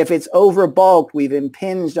 If it's overbulked, we've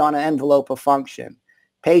impinged on an envelope of function.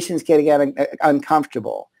 Patients can get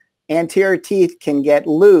uncomfortable. Anterior teeth can get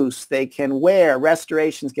loose. They can wear.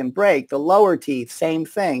 Restorations can break. The lower teeth, same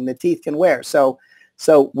thing. The teeth can wear. So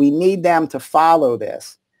we need them to follow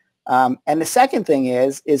this. And the second thing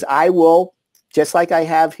is I will, just like I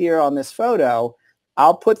have here on this photo,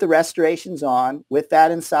 I'll put the restorations on with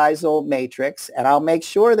that incisal matrix, and I'll make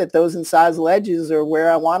sure that those incisal edges are where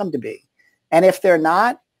I want them to be. And if they're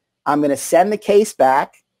not, I'm going to send the case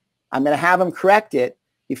back. I'm going to have them correct it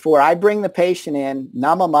before I bring the patient in,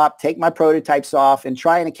 numb them up, take my prototypes off, and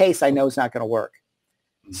try in a case I know is not going to work.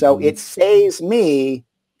 Mm-hmm. So it saves me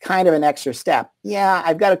kind of an extra step. Yeah,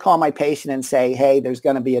 I've got to call my patient and say, hey, there's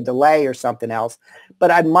going to be a delay or something else.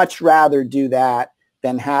 But I'd much rather do that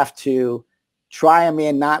than have to try them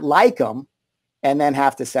in, not like them, and then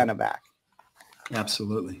have to send them back.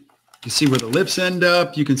 Absolutely. You see where the lips end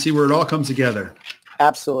up. You can see where it all comes together.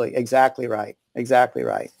 Absolutely. Exactly right. Exactly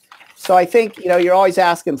right. So I think, you're always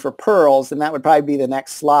asking for pearls, and that would probably be the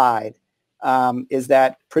next slide, is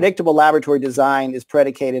that predictable laboratory design is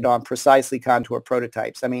predicated on precisely contoured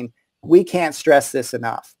prototypes. I mean, we can't stress this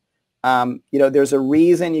enough. There's a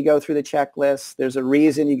reason you go through the checklist. There's a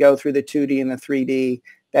reason you go through the 2D and the 3D.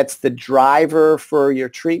 That's the driver for your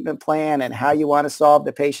treatment plan and how you want to solve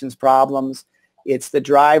the patient's problems. It's the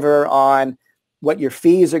driver on what your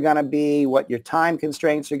fees are going to be, what your time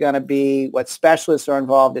constraints are going to be, what specialists are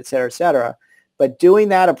involved, et cetera, et cetera. But doing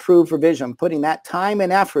that approved revision, putting that time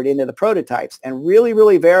and effort into the prototypes and really,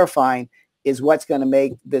 really verifying is what's going to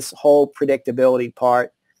make this whole predictability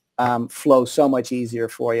part flow so much easier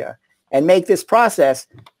for you and make this process,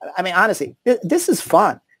 I mean, honestly, this is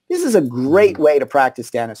fun. This is a great way to practice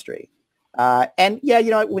dentistry. And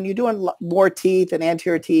yeah, when you're doing more teeth and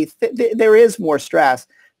anterior teeth, there is more stress.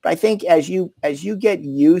 But I think as you get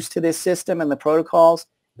used to this system and the protocols,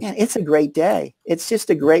 man, it's a great day. It's just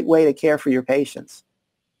a great way to care for your patients.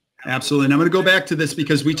 Absolutely. And I'm going to go back to this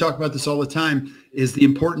because we talk about this all the time, is the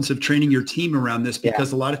importance of training your team around this,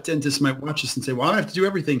 because a lot of dentists might watch this and say, well, I don't have to do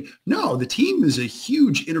everything. No, the team is a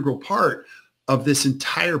huge integral part of this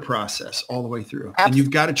entire process all the way through. And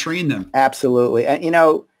you've got to train them. Absolutely. And,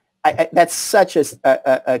 that's such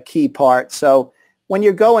a key part. So when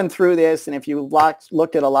you're going through this, and if you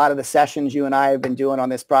looked at a lot of the sessions you and I have been doing on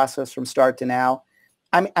this process from start to now,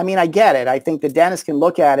 I mean, I get it. I think the dentist can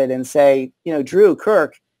look at it and say, Drew,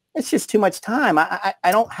 Kirk, it's just too much time. I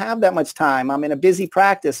don't have that much time. I'm in a busy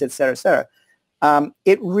practice, et cetera, et cetera.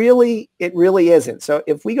 It really isn't. So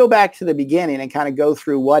if we go back to the beginning and kind of go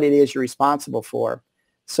through what it is you're responsible for.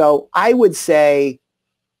 So I would say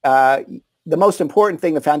the most important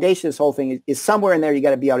thing, the foundation of this whole thing is somewhere in there you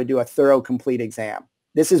got to be able to do a thorough, complete exam.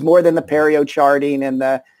 This is more than the perio charting and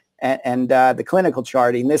the clinical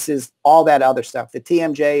charting. This is all that other stuff, the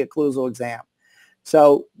TMJ occlusal exam.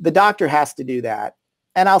 So the doctor has to do that.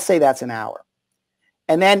 And I'll say that's an hour.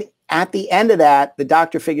 And then at the end of that, the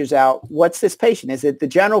doctor figures out, what's this patient? Is it the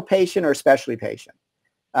general patient or a specialty patient?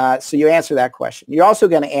 So you answer that question. You're also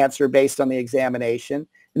going to answer based on the examination.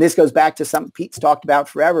 And this goes back to something Pete's talked about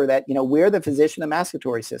forever, that, we're the physician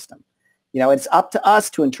emasculatory system. It's up to us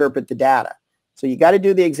to interpret the data. So you got to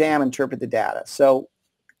do the exam, interpret the data. So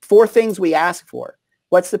 4 things we ask for.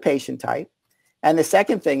 What's the patient type? And the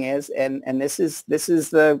second thing is, and this is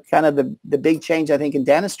the kind of the big change, I think, in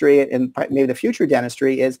dentistry and maybe the future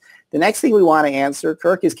dentistry, is the next thing we want to answer,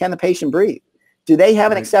 Kirk, is can the patient breathe? Do they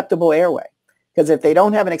have an acceptable airway? Because if they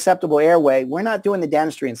don't have an acceptable airway, we're not doing the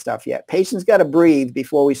dentistry and stuff yet. Patients got to breathe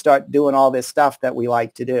before we start doing all this stuff that we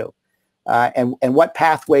like to do. And what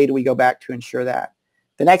pathway do we go back to ensure that?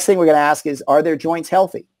 The next thing we're going to ask is, are their joints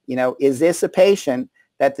healthy? Is this a patient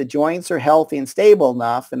that the joints are healthy and stable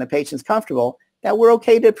enough and the patient's comfortable that we're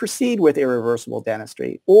okay to proceed with irreversible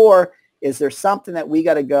dentistry? Or is there something that we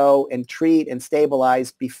got to go and treat and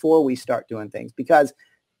stabilize before we start doing things? Because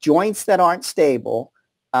joints that aren't stable,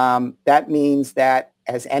 that means that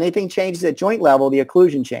as anything changes at joint level, the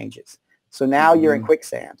occlusion changes. So now you're in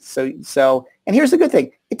quicksand. So, and here's the good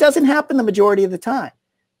thing. It doesn't happen the majority of the time,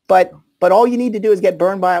 but all you need to do is get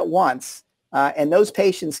burned by it once. And those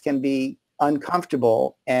patients can be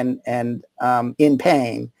uncomfortable and in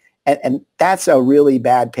pain. And that's a really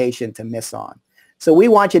bad patient to miss on. So we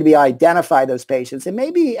want you to identify those patients and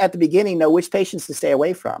maybe at the beginning know which patients to stay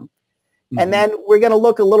away from. And then we're going to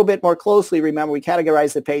look a little bit more closely. Remember, we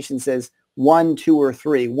categorize the patients as 1, 2, or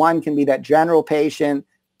 3. 1 can be that general patient.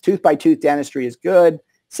 Tooth-by-tooth dentistry is good.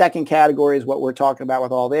 Second category is what we're talking about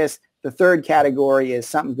with all this. The third category is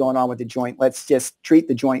something going on with the joint. Let's just treat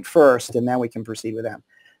the joint first, and then we can proceed with them.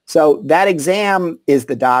 So that exam is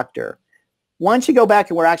the doctor. Once you go back,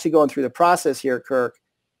 and we're actually going through the process here, Kirk,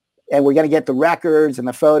 and we're going to get the records and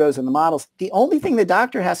the photos and the models, the only thing the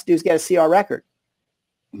doctor has to do is get a CR record.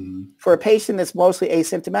 For a patient that's mostly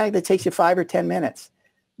asymptomatic, that takes you 5 or 10 minutes.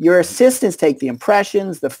 Your assistants take the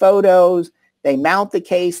impressions, the photos, they mount the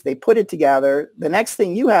case, they put it together. The next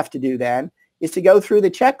thing you have to do then is to go through the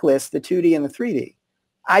checklist, the 2D and the 3D.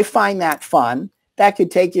 I find that fun. That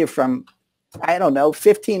could take you from,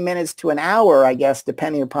 15 minutes to an hour, I guess,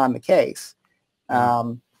 depending upon the case.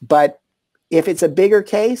 But if it's a bigger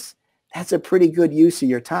case, that's a pretty good use of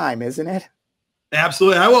your time, isn't it?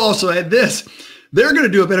 Absolutely. I will also add this. They're going to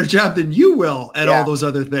do a better job than you will at all those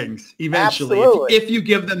other things eventually, if you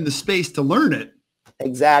give them the space to learn it.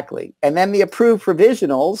 Exactly. And then the approved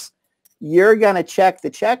provisionals, you're going to check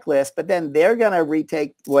the checklist, but then they're going to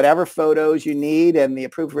retake whatever photos you need and the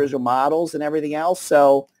approved provisional models and everything else.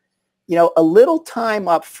 So, a little time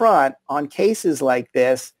up front on cases like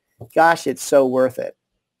this, gosh, it's so worth it.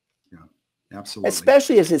 Yeah, absolutely.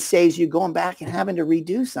 Especially as it saves you going back and having to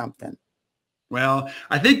redo something. Well,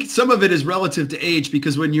 I think some of it is relative to age,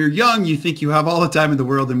 because when you're young, you think you have all the time in the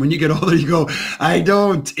world. And when you get older, you go, I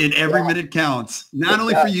don't. And every minute counts, not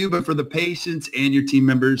only for you, but for the patients and your team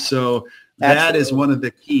members. So that is one of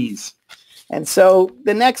the keys. And so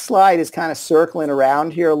the next slide is kind of circling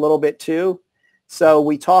around here a little bit too. So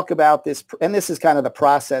we talk about this, and this is kind of the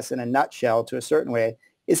process in a nutshell to a certain way,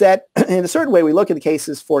 is that in a certain way, we look at the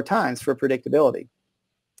cases 4 times for predictability.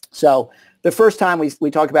 So the first time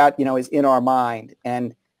we talk about, is in our mind.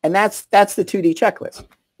 And that's the 2D checklist.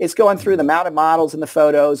 It's going through the mounted models and the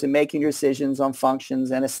photos and making your decisions on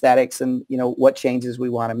functions and aesthetics and, what changes we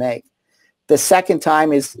want to make. The second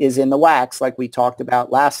time is in the wax, like we talked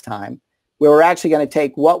about last time, where we're actually going to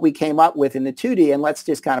take what we came up with in the 2D and let's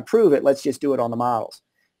just kind of prove it. Let's just do it on the models.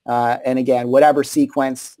 And again, whatever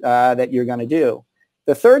sequence that you're going to do.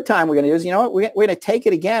 The third time we're going to do is, we're going to take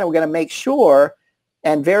it again. We're going to make sure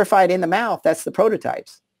and verify it in the mouth. That's the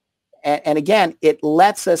prototypes. And again, it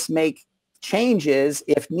lets us make changes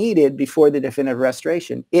if needed before the definitive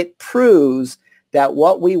restoration. It proves that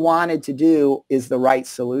what we wanted to do is the right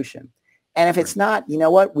solution. And if it's not,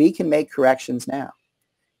 we can make corrections now.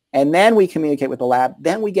 And then we communicate with the lab.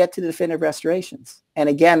 Then we get to the definitive restorations. And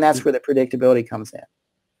again, that's where the predictability comes in.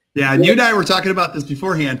 Yeah, and you and I were talking about this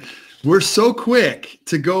beforehand. We're so quick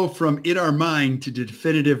to go from in our mind to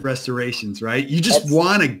definitive restorations, right? You just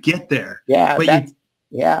want to get there. Yeah. But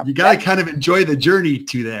you got to kind of enjoy the journey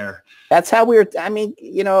to there. That's how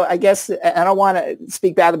I guess I don't want to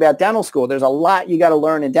speak bad about dental school. There's a lot you got to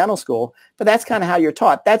learn in dental school, but that's kind of how you're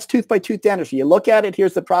taught. That's tooth by tooth dentistry. You look at it,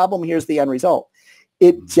 here's the problem, here's the end result.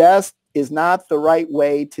 It just is not the right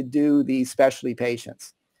way to do these specialty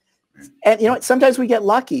patients. And sometimes we get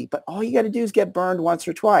lucky, but all you got to do is get burned once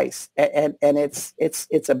or twice, and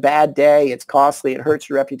it's a bad day. It's costly. It hurts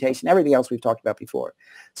your reputation. Everything else we've talked about before.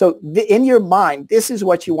 So in your mind, this is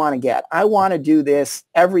what you want to get. I want to do this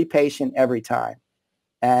every patient every time,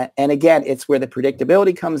 and again, it's where the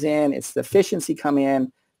predictability comes in. It's the efficiency come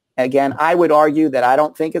in. Again, I would argue that I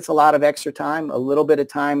don't think it's a lot of extra time. A little bit of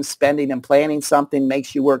time spending and planning something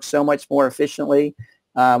makes you work so much more efficiently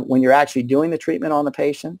when you're actually doing the treatment on the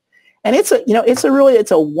patient. And it's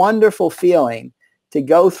a wonderful feeling to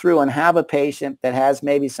go through and have a patient that has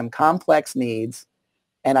maybe some complex needs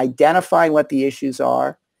and identifying what the issues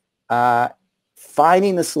are,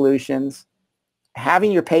 finding the solutions,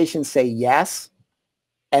 having your patient say yes,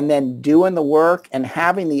 and then doing the work and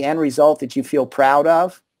having the end result that you feel proud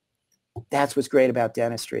of. That's what's great about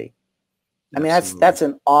dentistry. I mean, that's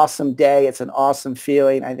an awesome day. It's an awesome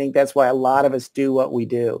feeling. I think that's why a lot of us do what we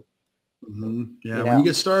do. Mm-hmm. Yeah, when you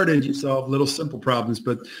get started, you solve little simple problems,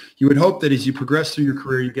 but you would hope that as you progress through your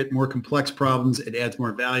career, you get more complex problems. It adds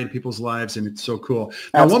more value in people's lives, and it's so cool.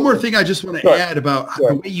 Now, one more thing I just want to add about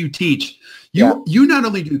the way you teach. You not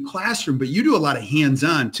only do classroom, but you do a lot of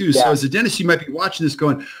hands-on too. So as a dentist, you might be watching this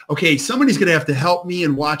going, okay, somebody's going to have to help me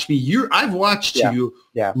and watch me. I've watched you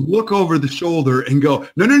look over the shoulder and go,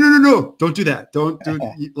 no, don't do that. Don't do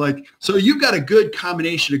so you've got a good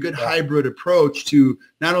combination, a good hybrid approach to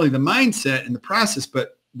not only the mindset and the process,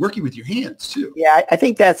 but working with your hands too. Yeah, I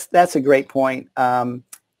think that's a great point. And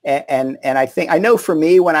I know for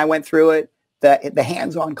me, when I went through it, the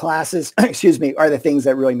hands-on classes, excuse me, are the things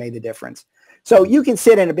that really made the difference. So you can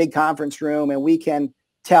sit in a big conference room and we can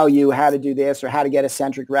tell you how to do this or how to get a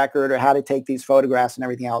centric record or how to take these photographs and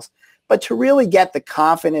everything else. But to really get the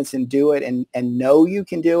confidence and do it and know you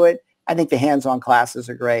can do it, I think the hands-on classes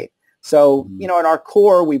are great. So, in our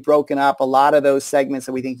core, we've broken up a lot of those segments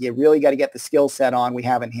that we think you really got to get the skill set on. We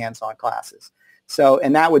have in hands-on classes. So,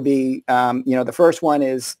 and that would be, the first one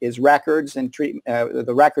is records and treatment,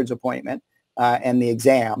 the records appointment. And the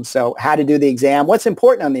exam. So how to do the exam, what's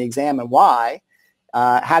important on the exam and why,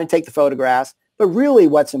 how to take the photographs. But really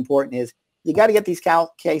what's important is you got to get these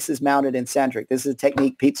cases mounted in centric. This is a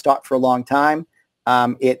technique Pete's taught for a long time.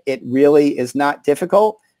 It really is not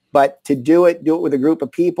difficult, but to do it with a group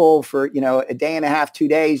of people for, a day and a half, 2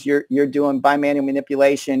 days, you're doing bimanual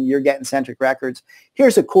manipulation, you're getting centric records.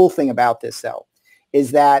 Here's a cool thing about this though,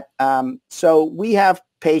 is that, so we have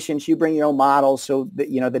patients, you bring your own models, so that,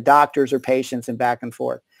 the doctors are patients and back and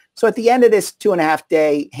forth. So at the end of this 2.5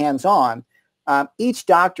 day hands-on, each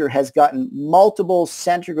doctor has gotten multiple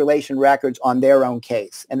centric relation records on their own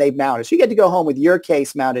case, and they've mounted. So you get to go home with your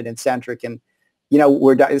case mounted in centric, and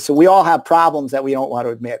so we all have problems that we don't want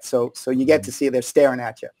to admit. So you get to see they're staring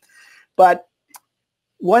at you. But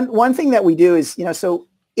one thing that we do is, so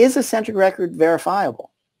is a centric record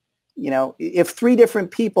verifiable? if 3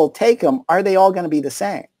 different people take them, are they all going to be the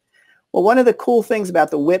same? Well, one of the cool things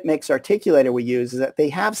about the Whip-Mix articulator we use is that they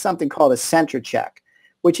have something called a center check,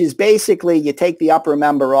 which is basically you take the upper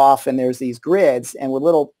member off and there's these grids and with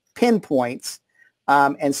little pinpoints.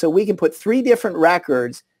 And so we can put 3 different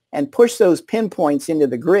records and push those pinpoints into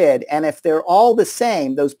the grid. And if they're all the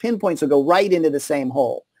same, those pinpoints will go right into the same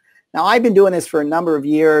hole. Now, I've been doing this for a number of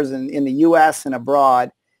years in the U.S. and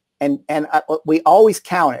abroad. And we always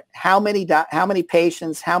count it. How many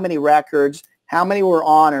patients, how many records, how many were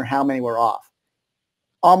on or how many were off.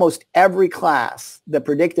 Almost every class, the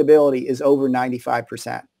predictability is over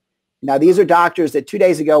 95%. Now, these are doctors that 2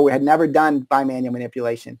 days ago had never done bimanual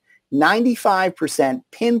manipulation. 95%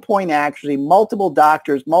 pinpoint accuracy, multiple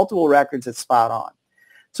doctors, multiple records, it's spot on.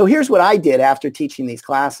 So here's what I did after teaching these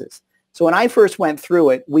classes. So when I first went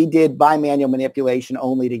through it, we did bimanual manipulation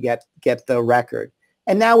only to get the record.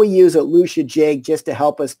 And now we use a Lucia jig just to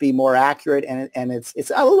help us be more accurate. And it's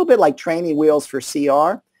a little bit like training wheels for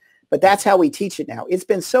CR, but that's how we teach it now. It's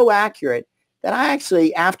been so accurate that I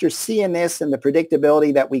actually, after seeing this and the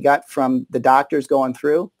predictability that we got from the doctors going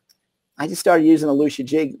through, I just started using the Lucia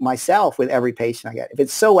jig myself with every patient I get. If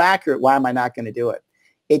it's so accurate, why am I not going to do it?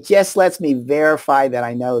 It just lets me verify that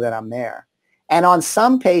I know that I'm there. And on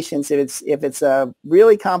some patients, if it's a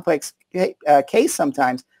really complex case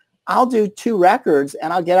sometimes, I'll do 2 records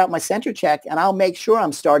and I'll get out my center check and I'll make sure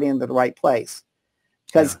I'm starting in the right place.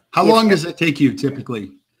 Because how long does it take you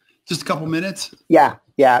typically? Just a couple minutes? Yeah.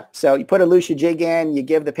 So you put a Lucia jig in, you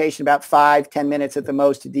give the patient about 5-10 minutes at the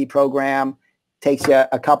most to deprogram. Takes you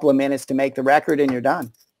a couple of minutes to make the record and you're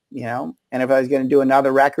done, And if I was going to do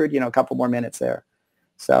another record, a couple more minutes there.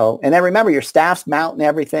 So, and then remember your staff's mounting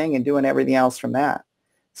everything and doing everything else from that.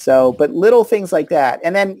 So, but little things like that.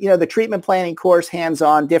 And then, the treatment planning course,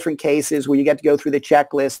 hands-on, different cases where you get to go through the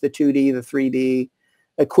checklist, the 2D, the 3D,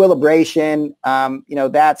 equilibration.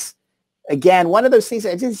 That's, again, one of those things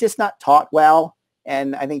that is just not taught well.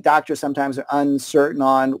 And I think doctors sometimes are uncertain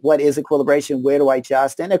on what is equilibration, where do I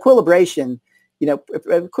adjust? And equilibration,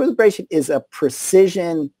 equilibration is a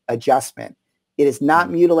precision adjustment. It is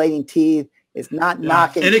not mutilating teeth. It's not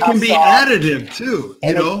knocking. And it can be additive too.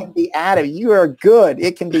 It can be additive. You are good.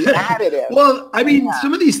 It can be additive. Well, I mean,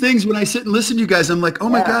 some of these things, when I sit and listen to you guys, I'm like, oh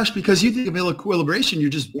my gosh, because you think of equilibration,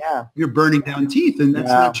 you're burning down teeth, and that's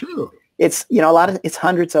not true. It's it's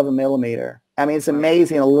hundredths of a millimeter. I mean, it's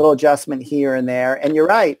amazing. A little adjustment here and there. And you're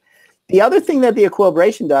right. The other thing that the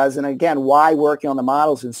equilibration does, and again, why working on the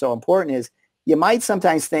models is so important, is you might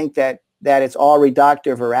sometimes think that it's all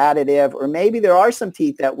reductive or additive, or maybe there are some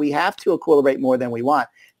teeth that we have to equilibrate more than we want.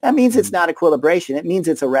 That means it's not equilibration. It means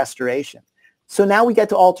it's a restoration. So now we get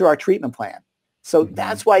to alter our treatment plan. So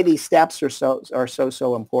that's why these steps are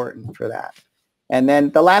so important for that. And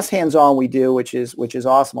then the last hands-on we do, which is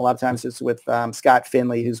awesome. A lot of times it's with Scott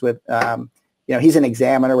Finley, who's with he's an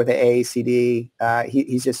examiner with the AACD.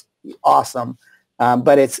 He's just awesome.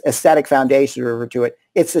 But it's aesthetic foundation to it.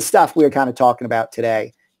 It's the stuff we were kind of talking about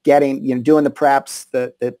today. Getting, doing the preps,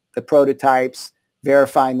 the prototypes,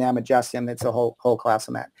 verifying them, adjusting them. It's a whole class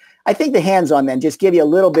of that. I think the hands-on then just give you a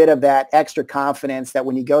little bit of that extra confidence that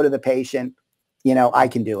when you go to the patient, I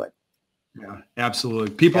can do it. Yeah,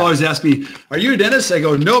 absolutely. People always ask me, are you a dentist? I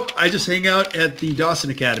go, nope, I just hang out at the Dawson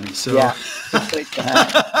Academy. So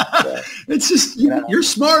it's just, you're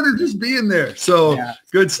smarter just being there. So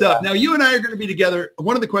good stuff. Now, you and I are going to be together.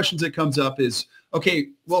 One of the questions that comes up is, okay,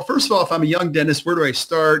 well, first of all, if I'm a young dentist, where do I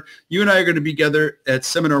start? You and I are going to be together at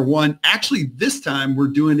Seminar 1. Actually, this time we're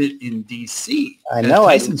doing it in D.C. I know.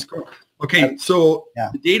 Okay, so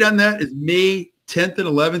the date on that is May 10th and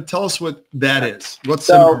 11th. Tell us what that is. What's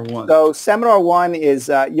Seminar 1? So Seminar 1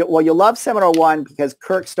 is, you'll love Seminar 1 because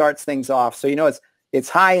Kirk starts things off. So, it's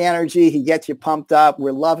high energy. He gets you pumped up.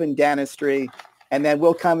 We're loving dentistry. And then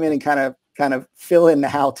we'll come in and kind of fill in the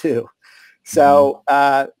how-to. So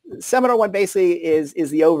Seminar 1 basically is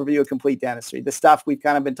the overview of complete dentistry, the stuff we've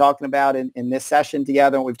kind of been talking about in this session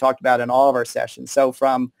together, and we've talked about in all of our sessions. So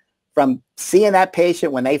from seeing that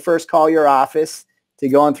patient when they first call your office to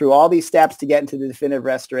going through all these steps to get into the definitive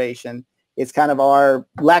restoration, it's kind of our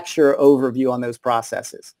lecture overview on those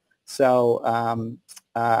processes. So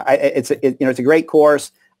it's a great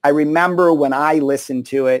course. I remember when I listened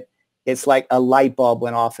to it, it's like a light bulb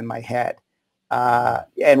went off in my head.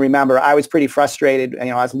 And remember, I was pretty frustrated.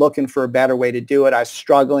 I was looking for a better way to do it. I was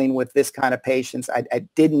struggling with this kind of patients. I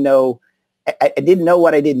didn't know. I didn't know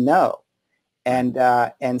what I didn't know. And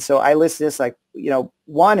so I listened to this like,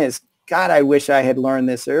 one is, God, I wish I had learned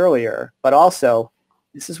this earlier, but also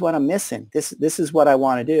this is what I'm missing. This is what I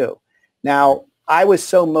want to do. Now, I was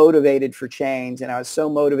so motivated for change, and I was so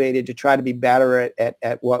motivated to try to be better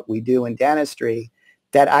at what we do in dentistry,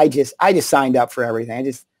 that I just signed up for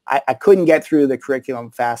everything. I couldn't get through the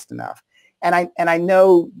curriculum fast enough. And I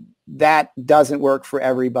know that doesn't work for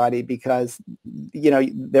everybody, because,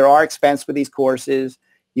 there are expense with these courses.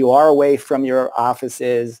 You are away from your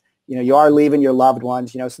offices. You are leaving your loved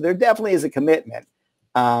ones, so there definitely is a commitment.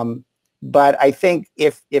 But I think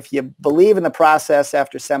if you believe in the process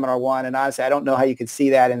after Seminar 1, and honestly, I don't know how you could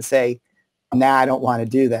see that and say, nah, I don't want to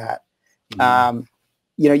do that. Mm-hmm.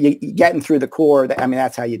 You getting through the core,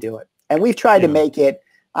 that's how you do it. And we've tried to make it,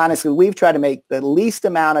 honestly, we've tried to make the least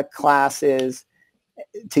amount of classes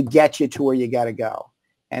to get you to where you got to go.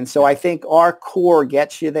 And so I think our core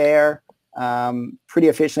gets you there pretty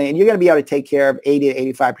efficiently, and you're going to be able to take care of 80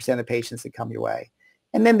 to 85% of the patients that come your way.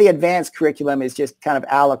 And then the advanced curriculum is just kind of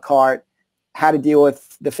a la carte, how to deal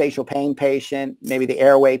with the facial pain patient, maybe the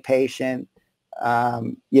airway patient,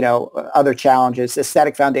 other challenges,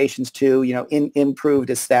 aesthetic foundations too, improved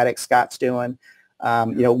aesthetics Scott's doing,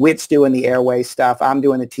 Whit's doing the airway stuff. I'm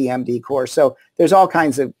doing the TMD course. So there's all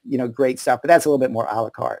kinds of, great stuff, but that's a little bit more a la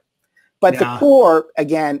carte. But the core,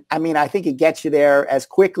 again, I think it gets you there as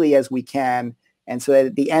quickly as we can. And so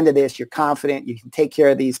at the end of this, you're confident you can take care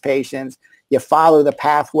of these patients. You follow the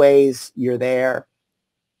pathways, you're there.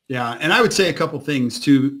 Yeah, and I would say a couple things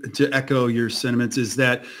to echo your sentiments is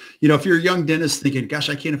that, if you're a young dentist thinking, gosh,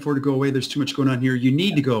 I can't afford to go away, there's too much going on here, you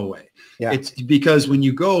need to go away. Yeah. It's because when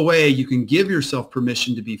you go away, you can give yourself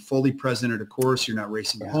permission to be fully present at a course. You're not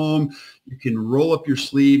racing home. You can roll up your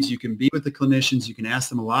sleeves. You can be with the clinicians. You can ask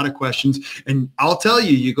them a lot of questions. And I'll tell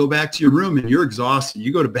you, you go back to your room and you're exhausted.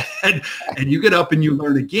 You go to bed and you get up and you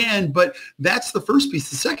learn again. But that's the first piece.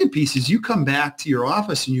 The second piece is you come back to your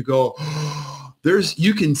office and you go,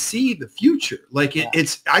 you can see the future. Like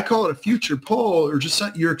I call it a future pole, or just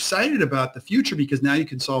you're excited about the future because now you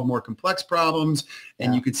can solve more complex problems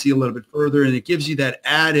and you can see a little bit further, and it gives you that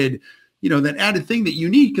added, that added thing that you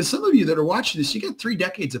need. Because some of you that are watching this, you got 3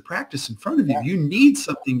 decades of practice in front of you. You need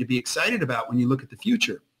something to be excited about when you look at the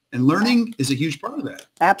future, and learning is a huge part of that.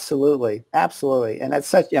 Absolutely. Absolutely. And that's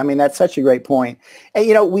such a great point.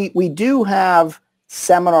 And, we do have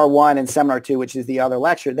Seminar 1 and Seminar 2, which is the other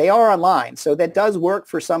lecture. They are online. So that does work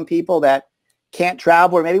for some people that can't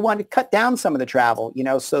travel or maybe want to cut down some of the travel,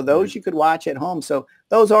 so those you could watch at home. So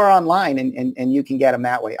those are online and you can get them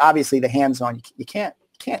that way. Obviously the hands-on, you can't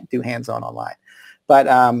do hands-on online, but,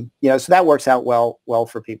 so that works out well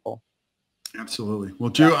for people. Absolutely. Well,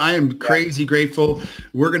 Drew, I am crazy grateful.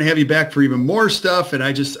 We're going to have you back for even more stuff. And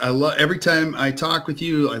I love every time I talk with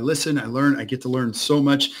you, I listen, I learn, I get to learn so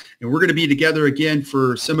much. And we're going to be together again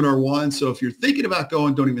for Seminar 1. So if you're thinking about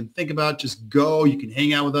going, don't even think about it, just go. You can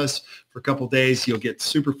hang out with us for a couple of days. You'll get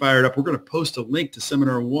super fired up. We're going to post a link to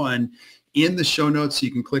Seminar 1 in the show notes so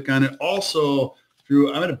you can click on it. Also, Drew,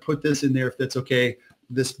 I'm going to put this in there if that's okay.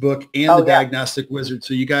 This book and the Diagnostic Wizard.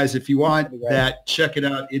 So you guys, if you want that, check it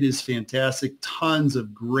out. It is fantastic. Tons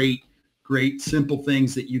of great simple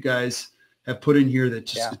things that you guys have put in here that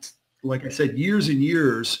just, it's, like I said, years and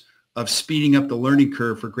years of speeding up the learning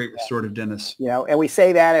curve for great restorative dentists. And we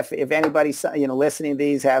say that if anybody, listening to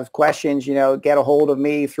these have questions, get a hold of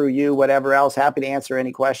me through you, whatever else, happy to answer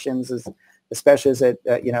any questions, especially as it,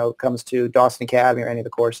 comes to Dawson Academy or any of the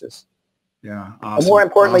courses. Yeah. Awesome. And more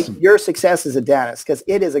importantly, your success as a dentist, because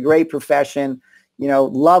it is a great profession.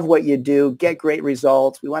 Love what you do, get great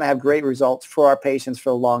results. We want to have great results for our patients for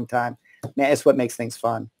a long time. Man, it's what makes things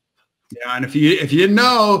fun. Yeah. And if you didn't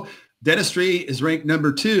know, dentistry is ranked the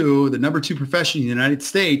number 2 profession in the United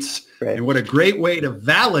States. Right. And what a great way to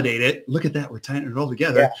validate it. Look at that. We're tying it all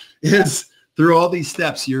together. Is through all these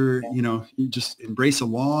steps, you just embrace a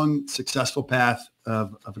long, successful path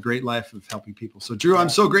of a great life of helping people. So Drew, I'm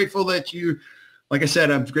so grateful that you, like I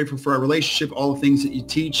said, I'm grateful for our relationship, all the things that you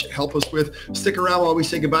teach, help us with. Stick around while we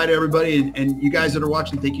say goodbye to everybody. And you guys that are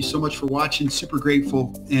watching, thank you so much for watching. Super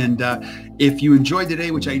grateful. And if you enjoyed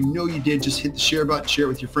today, which I know you did, just hit the share button, share it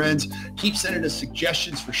with your friends. Keep sending us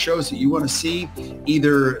suggestions for shows that you want to see,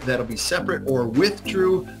 either that'll be separate or with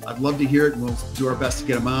Drew. I'd love to hear it, and we'll do our best to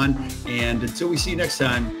get them on. And until we see you next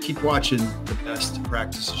time, keep watching the Best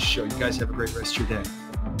Practices Show. You guys have a great rest of your day.